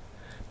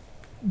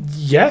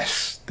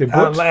 Yes, they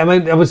would. I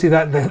mean, obviously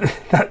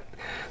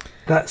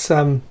that's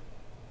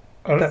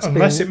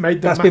unless it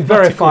made them been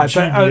verified.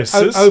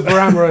 Geniuses. But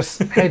over-amorous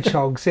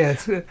hedgehogs,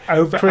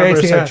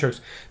 over-amorous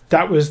hedgehogs.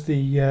 That was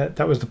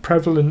the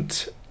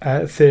prevalent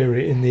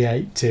theory in the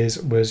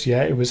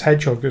 80s. It was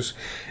hedgehogs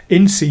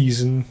in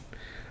season.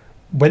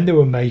 When they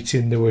were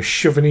mating, they were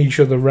shoving each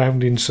other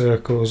round in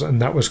circles,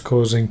 and that was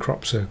causing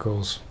crop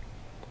circles.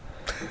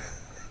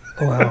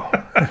 Wow.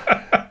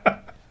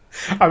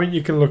 I mean,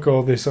 you can look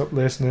all this up,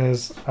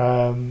 listeners.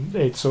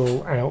 It's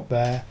all out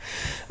there.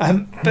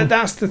 But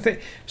that's the thing.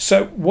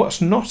 So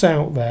what's not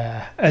out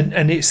there,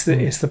 and it's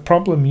the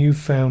problem you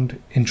found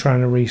in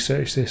trying to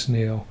research this,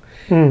 Neil,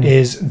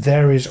 is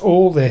there is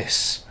all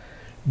this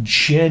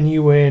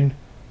genuine,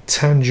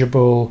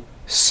 tangible,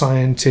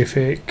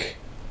 scientific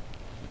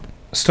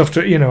stuff.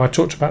 I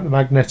talked about the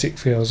magnetic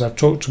fields. I've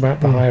talked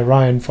about the high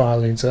Orion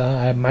filings,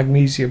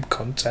 magnesium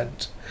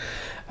content.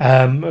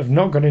 I've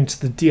not gone into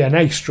the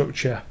DNA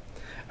structure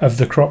of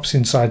the crops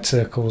inside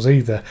circles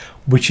either,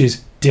 which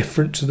is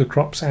different to the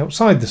crops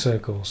outside the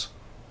circles.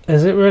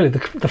 Is it really?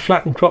 The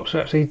flattened crops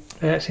they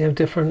actually have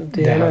different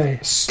DNA? They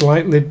have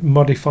slightly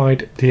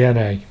modified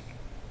DNA.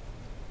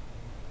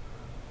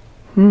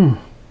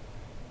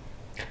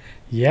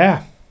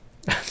 Yeah.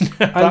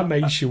 That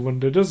makes you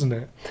wonder, doesn't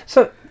it?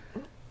 So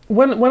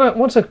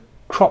once a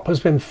crop has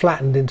been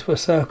flattened into a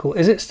circle,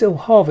 is it still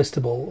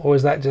harvestable, or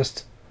is that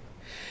just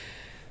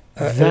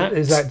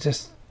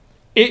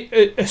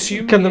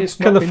assuming it's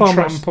not been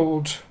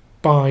trampled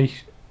by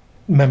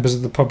members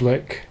of the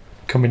public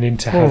coming in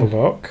to have a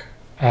look,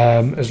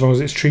 as long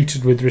as it's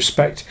treated with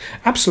respect,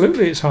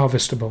 absolutely it's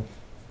harvestable.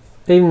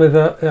 Even with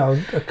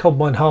a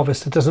combine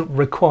harvester doesn't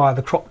require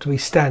the crop to be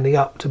standing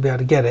up to be able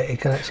to get it. It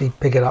can actually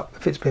pick it up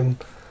if it's been.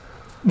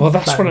 Well,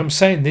 that's what I'm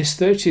saying. This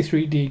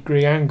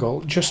 33-degree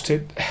angle.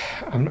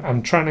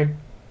 I'm trying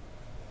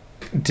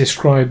to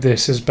describe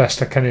this as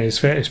best I can. It's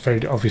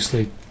very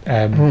obviously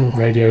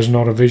radio is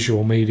not a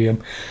visual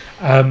medium.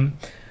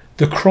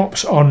 The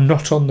crops are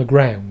not on the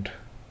ground.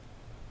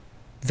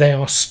 They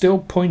are still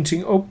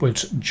pointing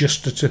upwards,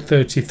 just at a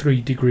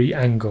 33-degree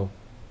angle.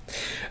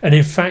 And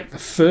in fact, the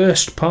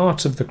first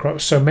part of the crop,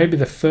 so maybe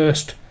the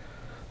first,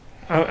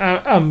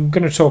 I'm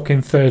going to talk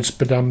in thirds,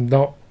 but I'm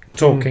not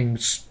talking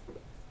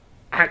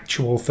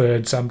actual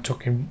thirds. I'm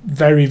talking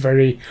very,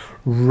 very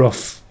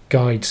rough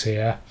guides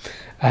here.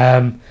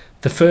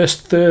 The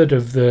first third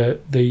of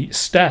the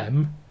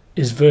stem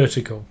is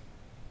vertical.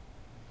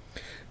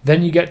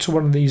 Then you get to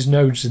one of these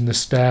nodes in the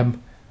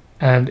stem,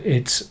 and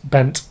it's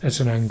bent at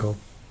an angle.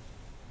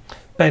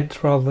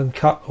 Bent rather than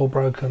cut or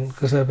broken,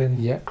 because there have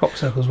been crop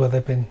circles where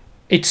they've been.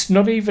 It's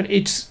not even.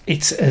 It's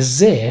as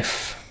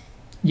if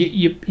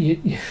you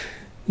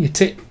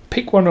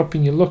pick one up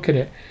and you look at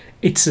it,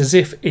 it's as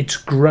if it's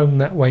grown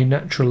that way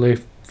naturally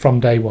from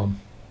day one.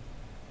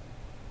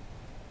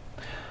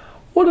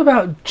 What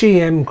about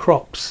GM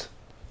crops?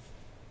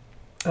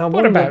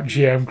 What about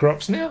GM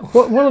crops now?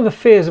 One of the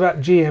fears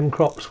about GM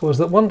crops was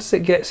that once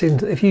it gets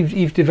into, if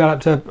you've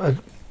developed a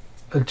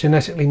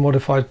genetically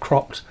modified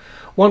crop,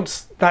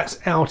 once that's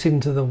out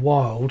into the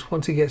wild,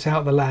 once it gets out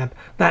of the lab,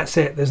 that's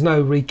it. There's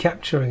no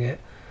recapturing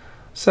it.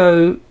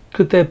 So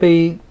could that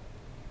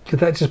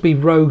just be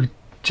rogue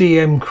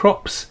GM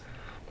crops,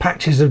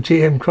 patches of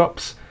GM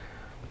crops?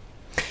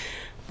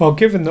 Well,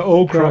 given that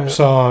all crops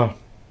are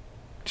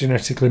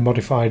genetically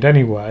modified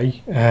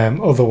anyway,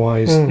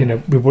 otherwise,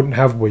 we wouldn't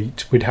have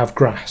wheat, we'd have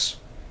grass.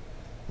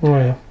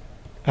 Oh,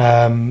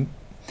 yeah.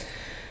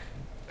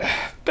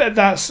 But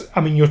that's,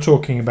 I mean, you're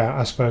talking about,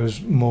 I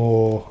suppose,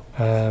 more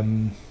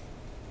on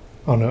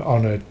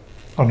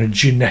a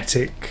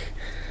genetic,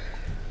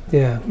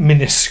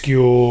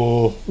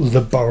 minuscule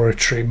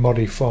laboratory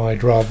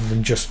modified rather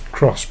than just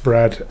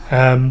crossbred.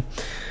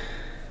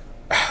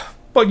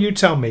 But you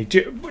tell me,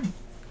 do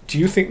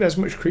you think there's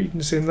much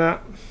credence in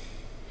that?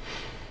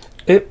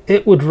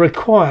 It would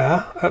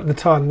require, at the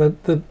time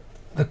the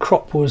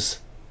crop was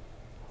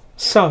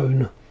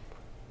sown,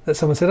 that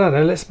someone said, I don't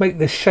know, let's make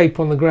this shape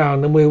on the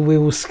ground and we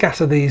will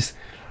scatter these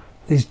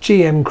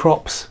GM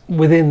crops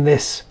within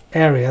this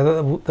area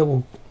that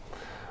will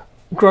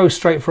grow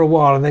straight for a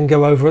while and then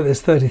go over at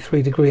this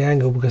 33-degree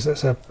angle because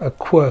that's a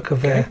quirk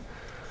of our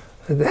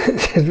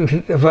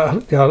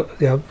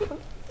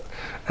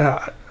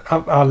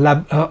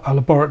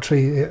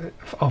laboratory,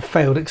 our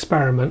failed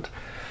experiment.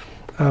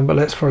 But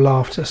let's, for a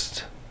laugh,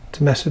 just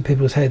to mess with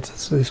people's heads,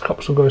 so these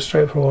crops will go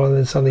straight for a while and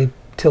then suddenly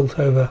tilt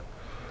over.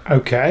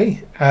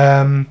 Okay.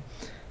 I'm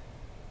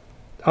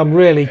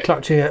really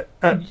clutching at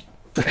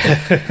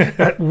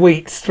at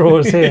wheat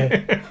straws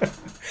here.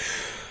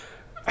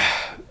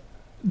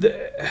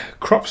 The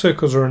crop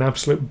circles are an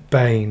absolute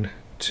bane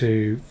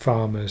to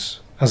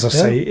farmers. As I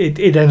say,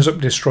 it ends up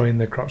destroying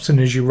their crops, and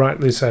as you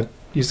rightly said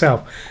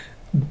yourself,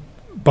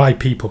 by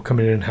people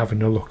coming in and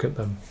having a look at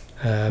them.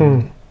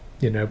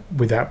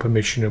 Without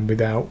permission and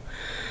without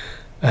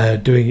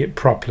doing it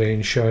properly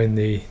and showing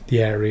the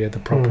area the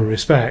proper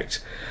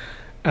respect.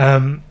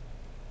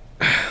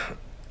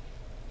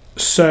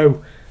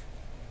 So,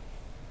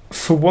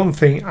 for one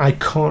thing, I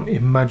can't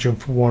imagine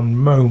for one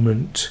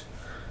moment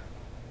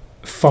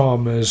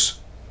farmers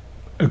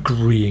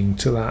agreeing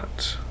to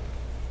that.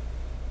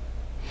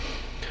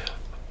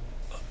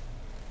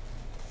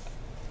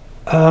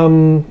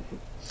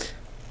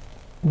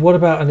 What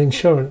about an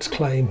insurance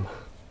claim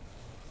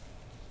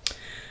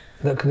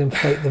that can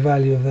inflate the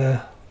value of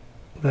their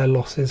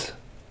losses?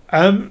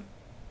 Do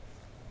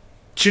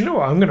you know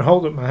what? I'm going to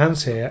hold up my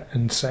hands here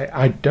and say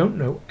I don't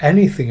know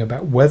anything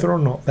about whether or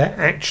not they're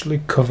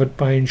actually covered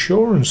by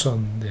insurance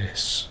on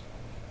this.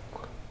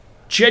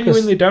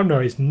 Genuinely don't know.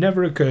 It's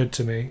never occurred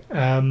to me.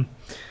 Yeah,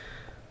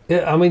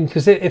 I mean,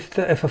 because if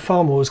a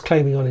farmer was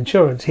claiming on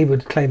insurance, he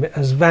would claim it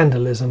as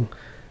vandalism.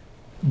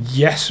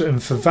 Yes,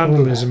 and for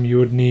vandalism, you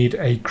would need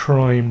a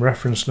crime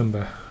reference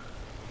number.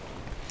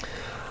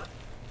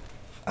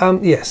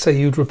 Yes, so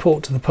you'd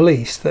report to the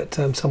police that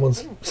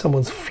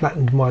someone's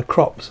flattened my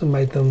crops and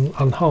made them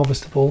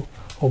unharvestable,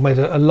 or made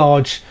a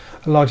large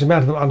amount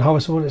of them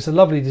unharvestable. It's a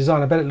lovely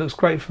design. I bet it looks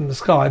great from the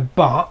sky,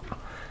 but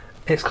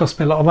it's cost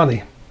me a lot of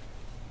money.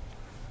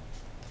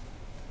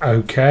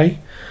 Okay.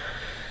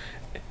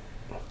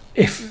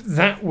 If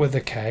that were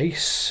the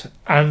case,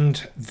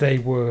 and they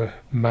were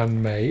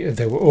man-made,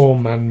 they were all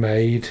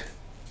man-made,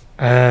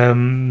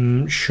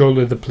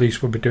 surely the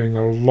police would be doing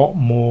a lot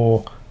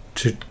more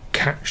to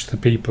catch the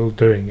people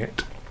doing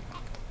it,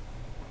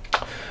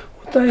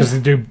 because they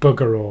do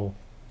bugger all.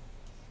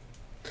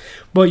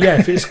 Well, yeah,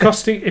 if it's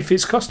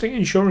costing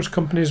insurance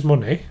companies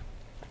money,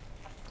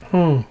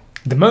 the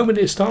moment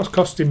it starts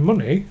costing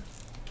money,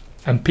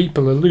 and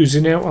people are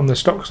losing out on the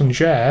stocks and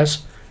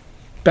shares,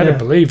 better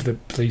believe the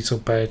police will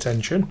pay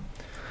attention.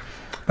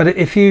 But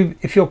if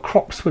your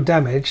crops were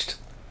damaged,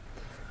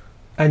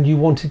 and you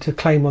wanted to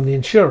claim on the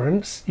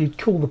insurance, you'd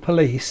call the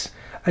police,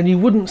 and you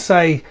wouldn't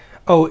say,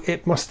 oh,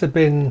 it must have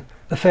been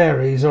the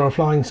fairies or a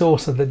flying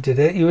saucer that did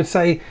it. You would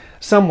say,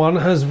 someone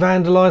has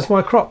vandalised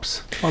my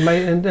crops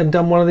and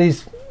done one of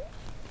these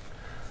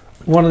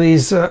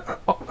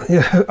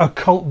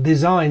occult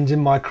designs in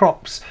my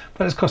crops,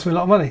 but it's cost me a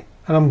lot of money,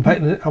 and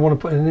I want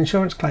to put in an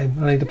insurance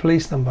claim. I need a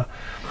police number.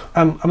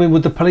 I mean,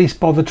 would the police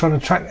bother trying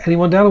to track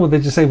anyone down, or would they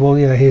just say, well,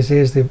 here's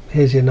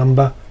your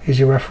number, here's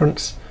your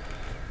reference?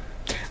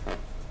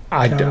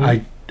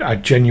 I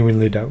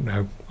genuinely don't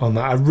know on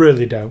that. I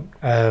really don't.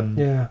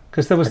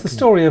 Because there was the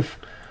story of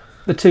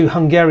the two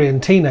Hungarian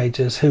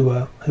teenagers who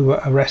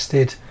were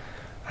arrested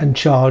and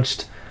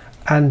charged,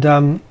 and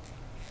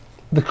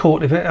the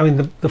court.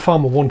 The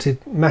farmer wanted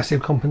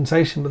massive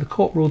compensation, but the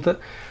court ruled that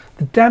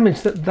the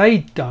damage that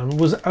they'd done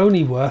was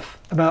only worth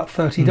about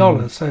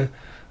 $30. So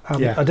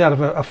I doubt if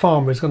a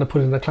farmer is going to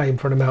put in a claim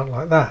for an amount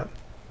like that.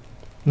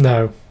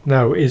 No,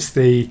 it's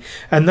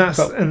and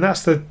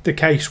that's the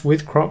case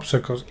with crop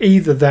circles.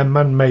 Either they're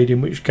man-made,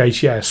 in which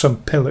case,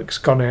 some pillock's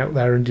gone out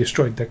there and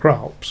destroyed their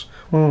crops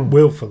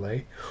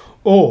willfully,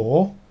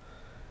 or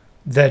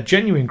they're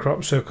genuine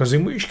crop circles,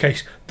 in which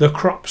case the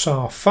crops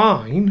are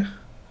fine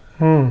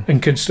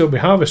and can still be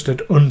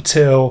harvested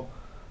until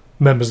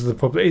members of the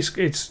public.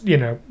 It's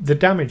the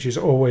damage is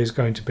always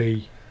going to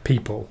be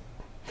people.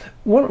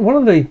 One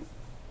of the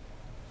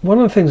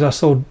things I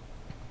saw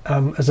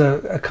as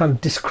a kind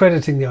of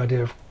discrediting the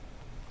idea of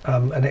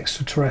an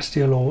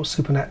extraterrestrial or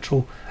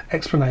supernatural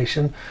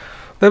explanation,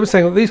 they were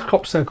saying that these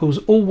crop circles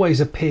always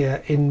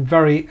appear in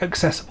very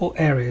accessible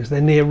areas.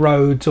 They're near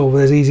roads or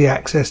there's easy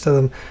access to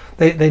them.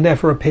 They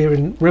never appear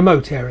in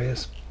remote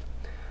areas.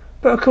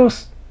 But of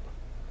course,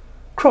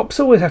 crops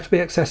always have to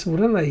be accessible,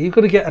 don't they? You've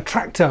got to get a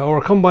tractor or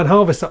a combine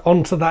harvester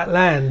onto that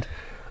land.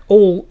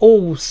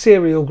 All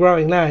cereal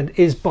growing land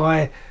is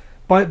by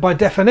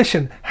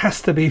definition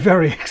has to be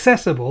very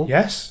accessible.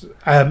 Yes.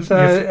 I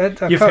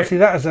can't see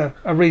that as a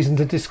reason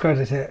to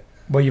discredit it.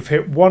 Well, you've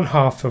hit one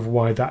half of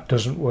why that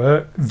doesn't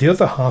work. The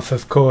other half,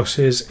 of course,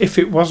 is if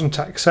it wasn't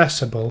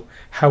accessible,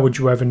 how would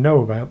you ever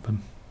know about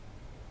them?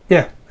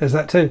 Yeah, there's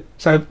that too.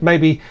 So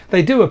maybe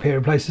they do appear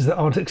in places that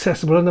aren't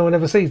accessible and no one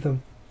ever sees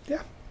them.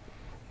 Yeah.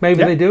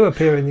 Maybe they do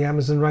appear in the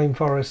Amazon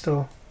rainforest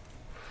or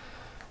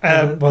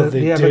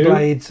the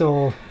Everglades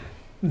or...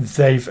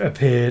 They've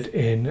appeared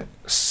in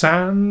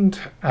sand,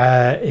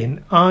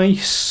 in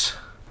ice.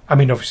 I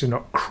mean, obviously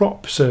not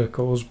crop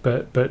circles,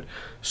 but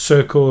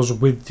circles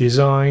with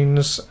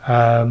designs.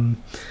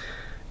 And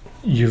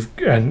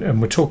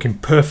we're talking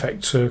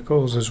perfect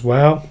circles as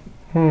well.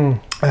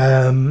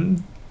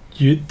 They've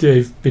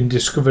been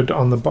discovered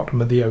on the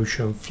bottom of the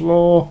ocean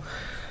floor.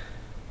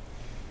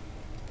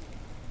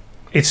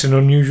 It's an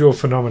unusual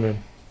phenomenon.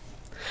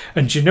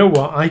 And do you know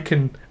what? I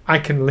can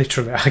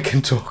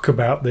talk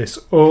about this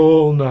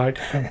all night,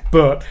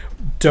 but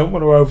don't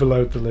want to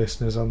overload the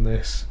listeners on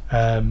this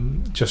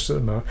just at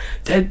the moment.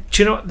 Do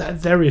you know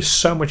what? There is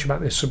so much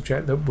about this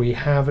subject that we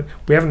haven't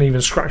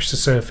even scratched the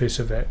surface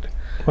of it.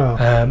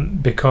 Wow.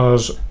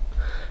 Because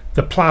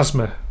the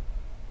plasma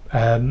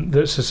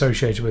that's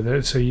associated with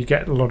it, so you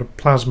get a lot of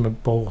plasma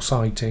ball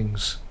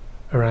sightings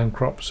around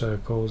crop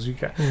circles. You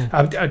get,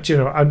 I'm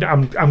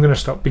going to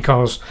stop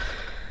because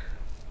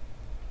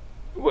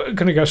we're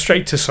going to go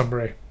straight to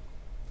summary.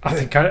 I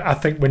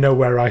think we know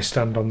where I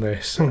stand on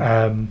this.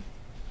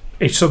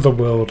 It's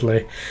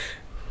otherworldly.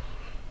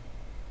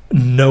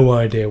 No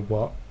idea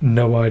what.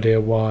 No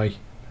idea why.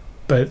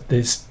 But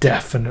there's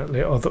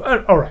definitely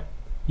other. All right.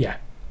 Yeah.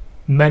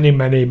 Many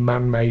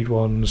man-made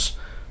ones,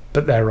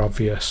 but they're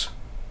obvious.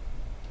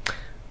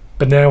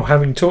 But now,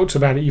 having talked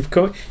about it,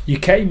 you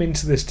came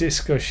into this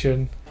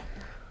discussion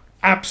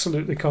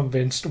absolutely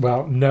convinced.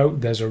 Well, no,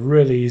 there's a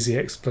really easy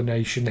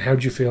explanation. How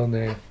do you feel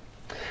now?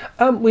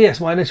 Well, yes,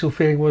 my initial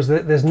feeling was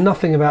that there's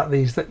nothing about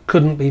these that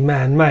couldn't be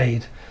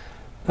man-made.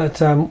 But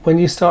when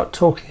you start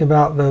talking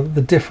about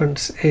the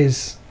difference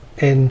is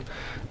in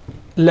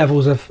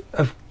levels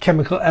of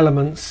chemical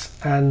elements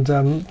and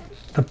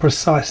the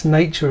precise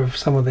nature of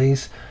some of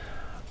these,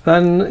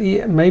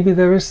 then maybe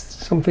there is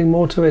something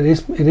more to it.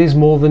 It is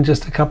more than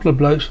just a couple of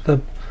blokes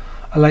with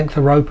a length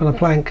of rope and a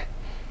plank.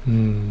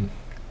 Do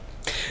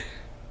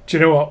you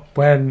know what?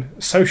 When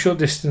social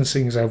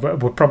distancing's over,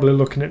 we're probably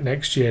looking at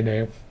next year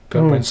now.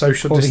 But when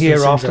social distancing, or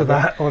the year after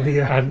that, or the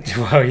year,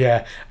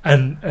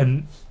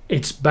 and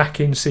it's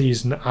back in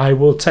season, I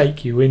will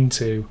take you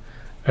into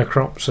a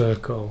crop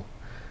circle,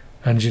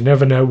 and you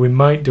never know, we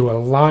might do a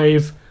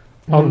live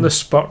on the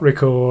spot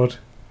record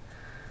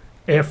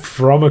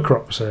from a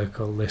crop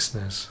circle,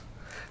 listeners.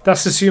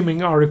 That's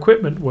assuming our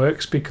equipment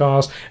works,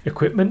 because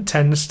equipment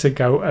tends to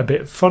go a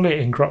bit funny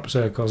in crop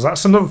circles.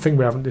 That's another thing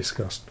we haven't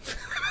discussed.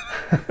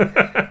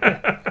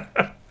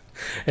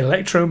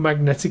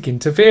 Electromagnetic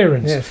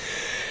interference. Yes.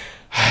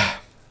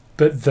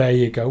 But there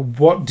you go.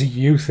 What do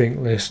you think,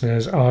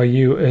 listeners? Are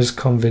you as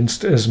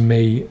convinced as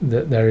me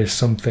that there is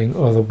something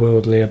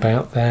otherworldly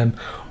about them?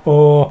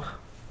 Or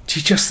do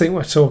you just think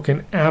we're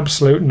talking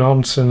absolute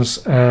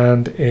nonsense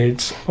and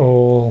it's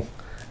all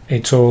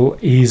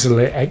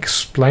easily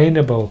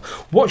explainable?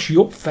 What's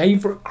your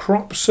favourite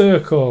crop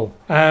circle?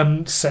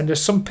 Send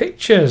us some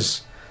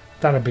pictures.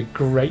 That'd be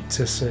great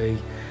to see.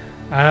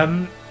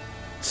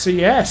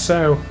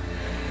 So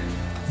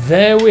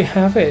there we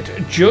have it.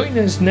 Join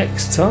us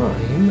next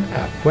time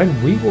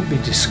when we will be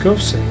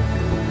discussing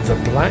the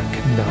Black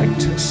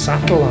Knight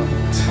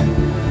Satellite.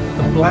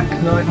 The Black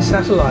Knight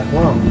Satellite.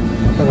 Wow.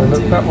 Better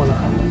look that one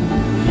up.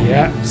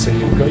 Yeah, so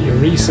you've got your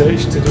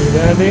research to do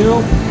there,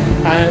 Neil.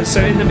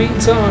 So in the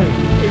meantime,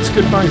 it's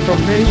goodbye from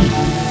me.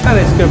 And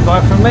it's goodbye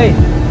from me.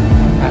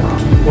 And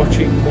keep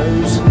watching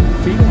those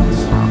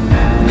fields.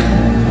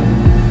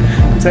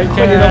 Take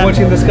care. When you're not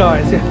watching the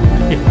skies, yeah.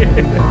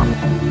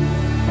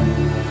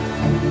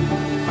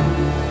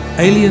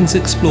 Aliens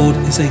Explored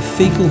is a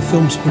Fecal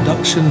Films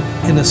production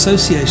in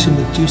association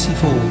with Juicy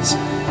Falls.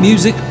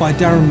 Music by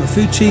Darren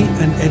Mafucci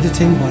and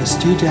editing by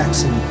Stu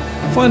Jackson.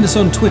 Find us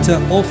on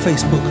Twitter or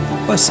Facebook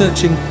by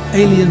searching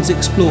Aliens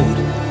Explored,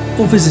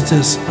 or visit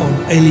us on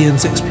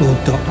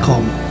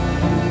aliensexplored.com.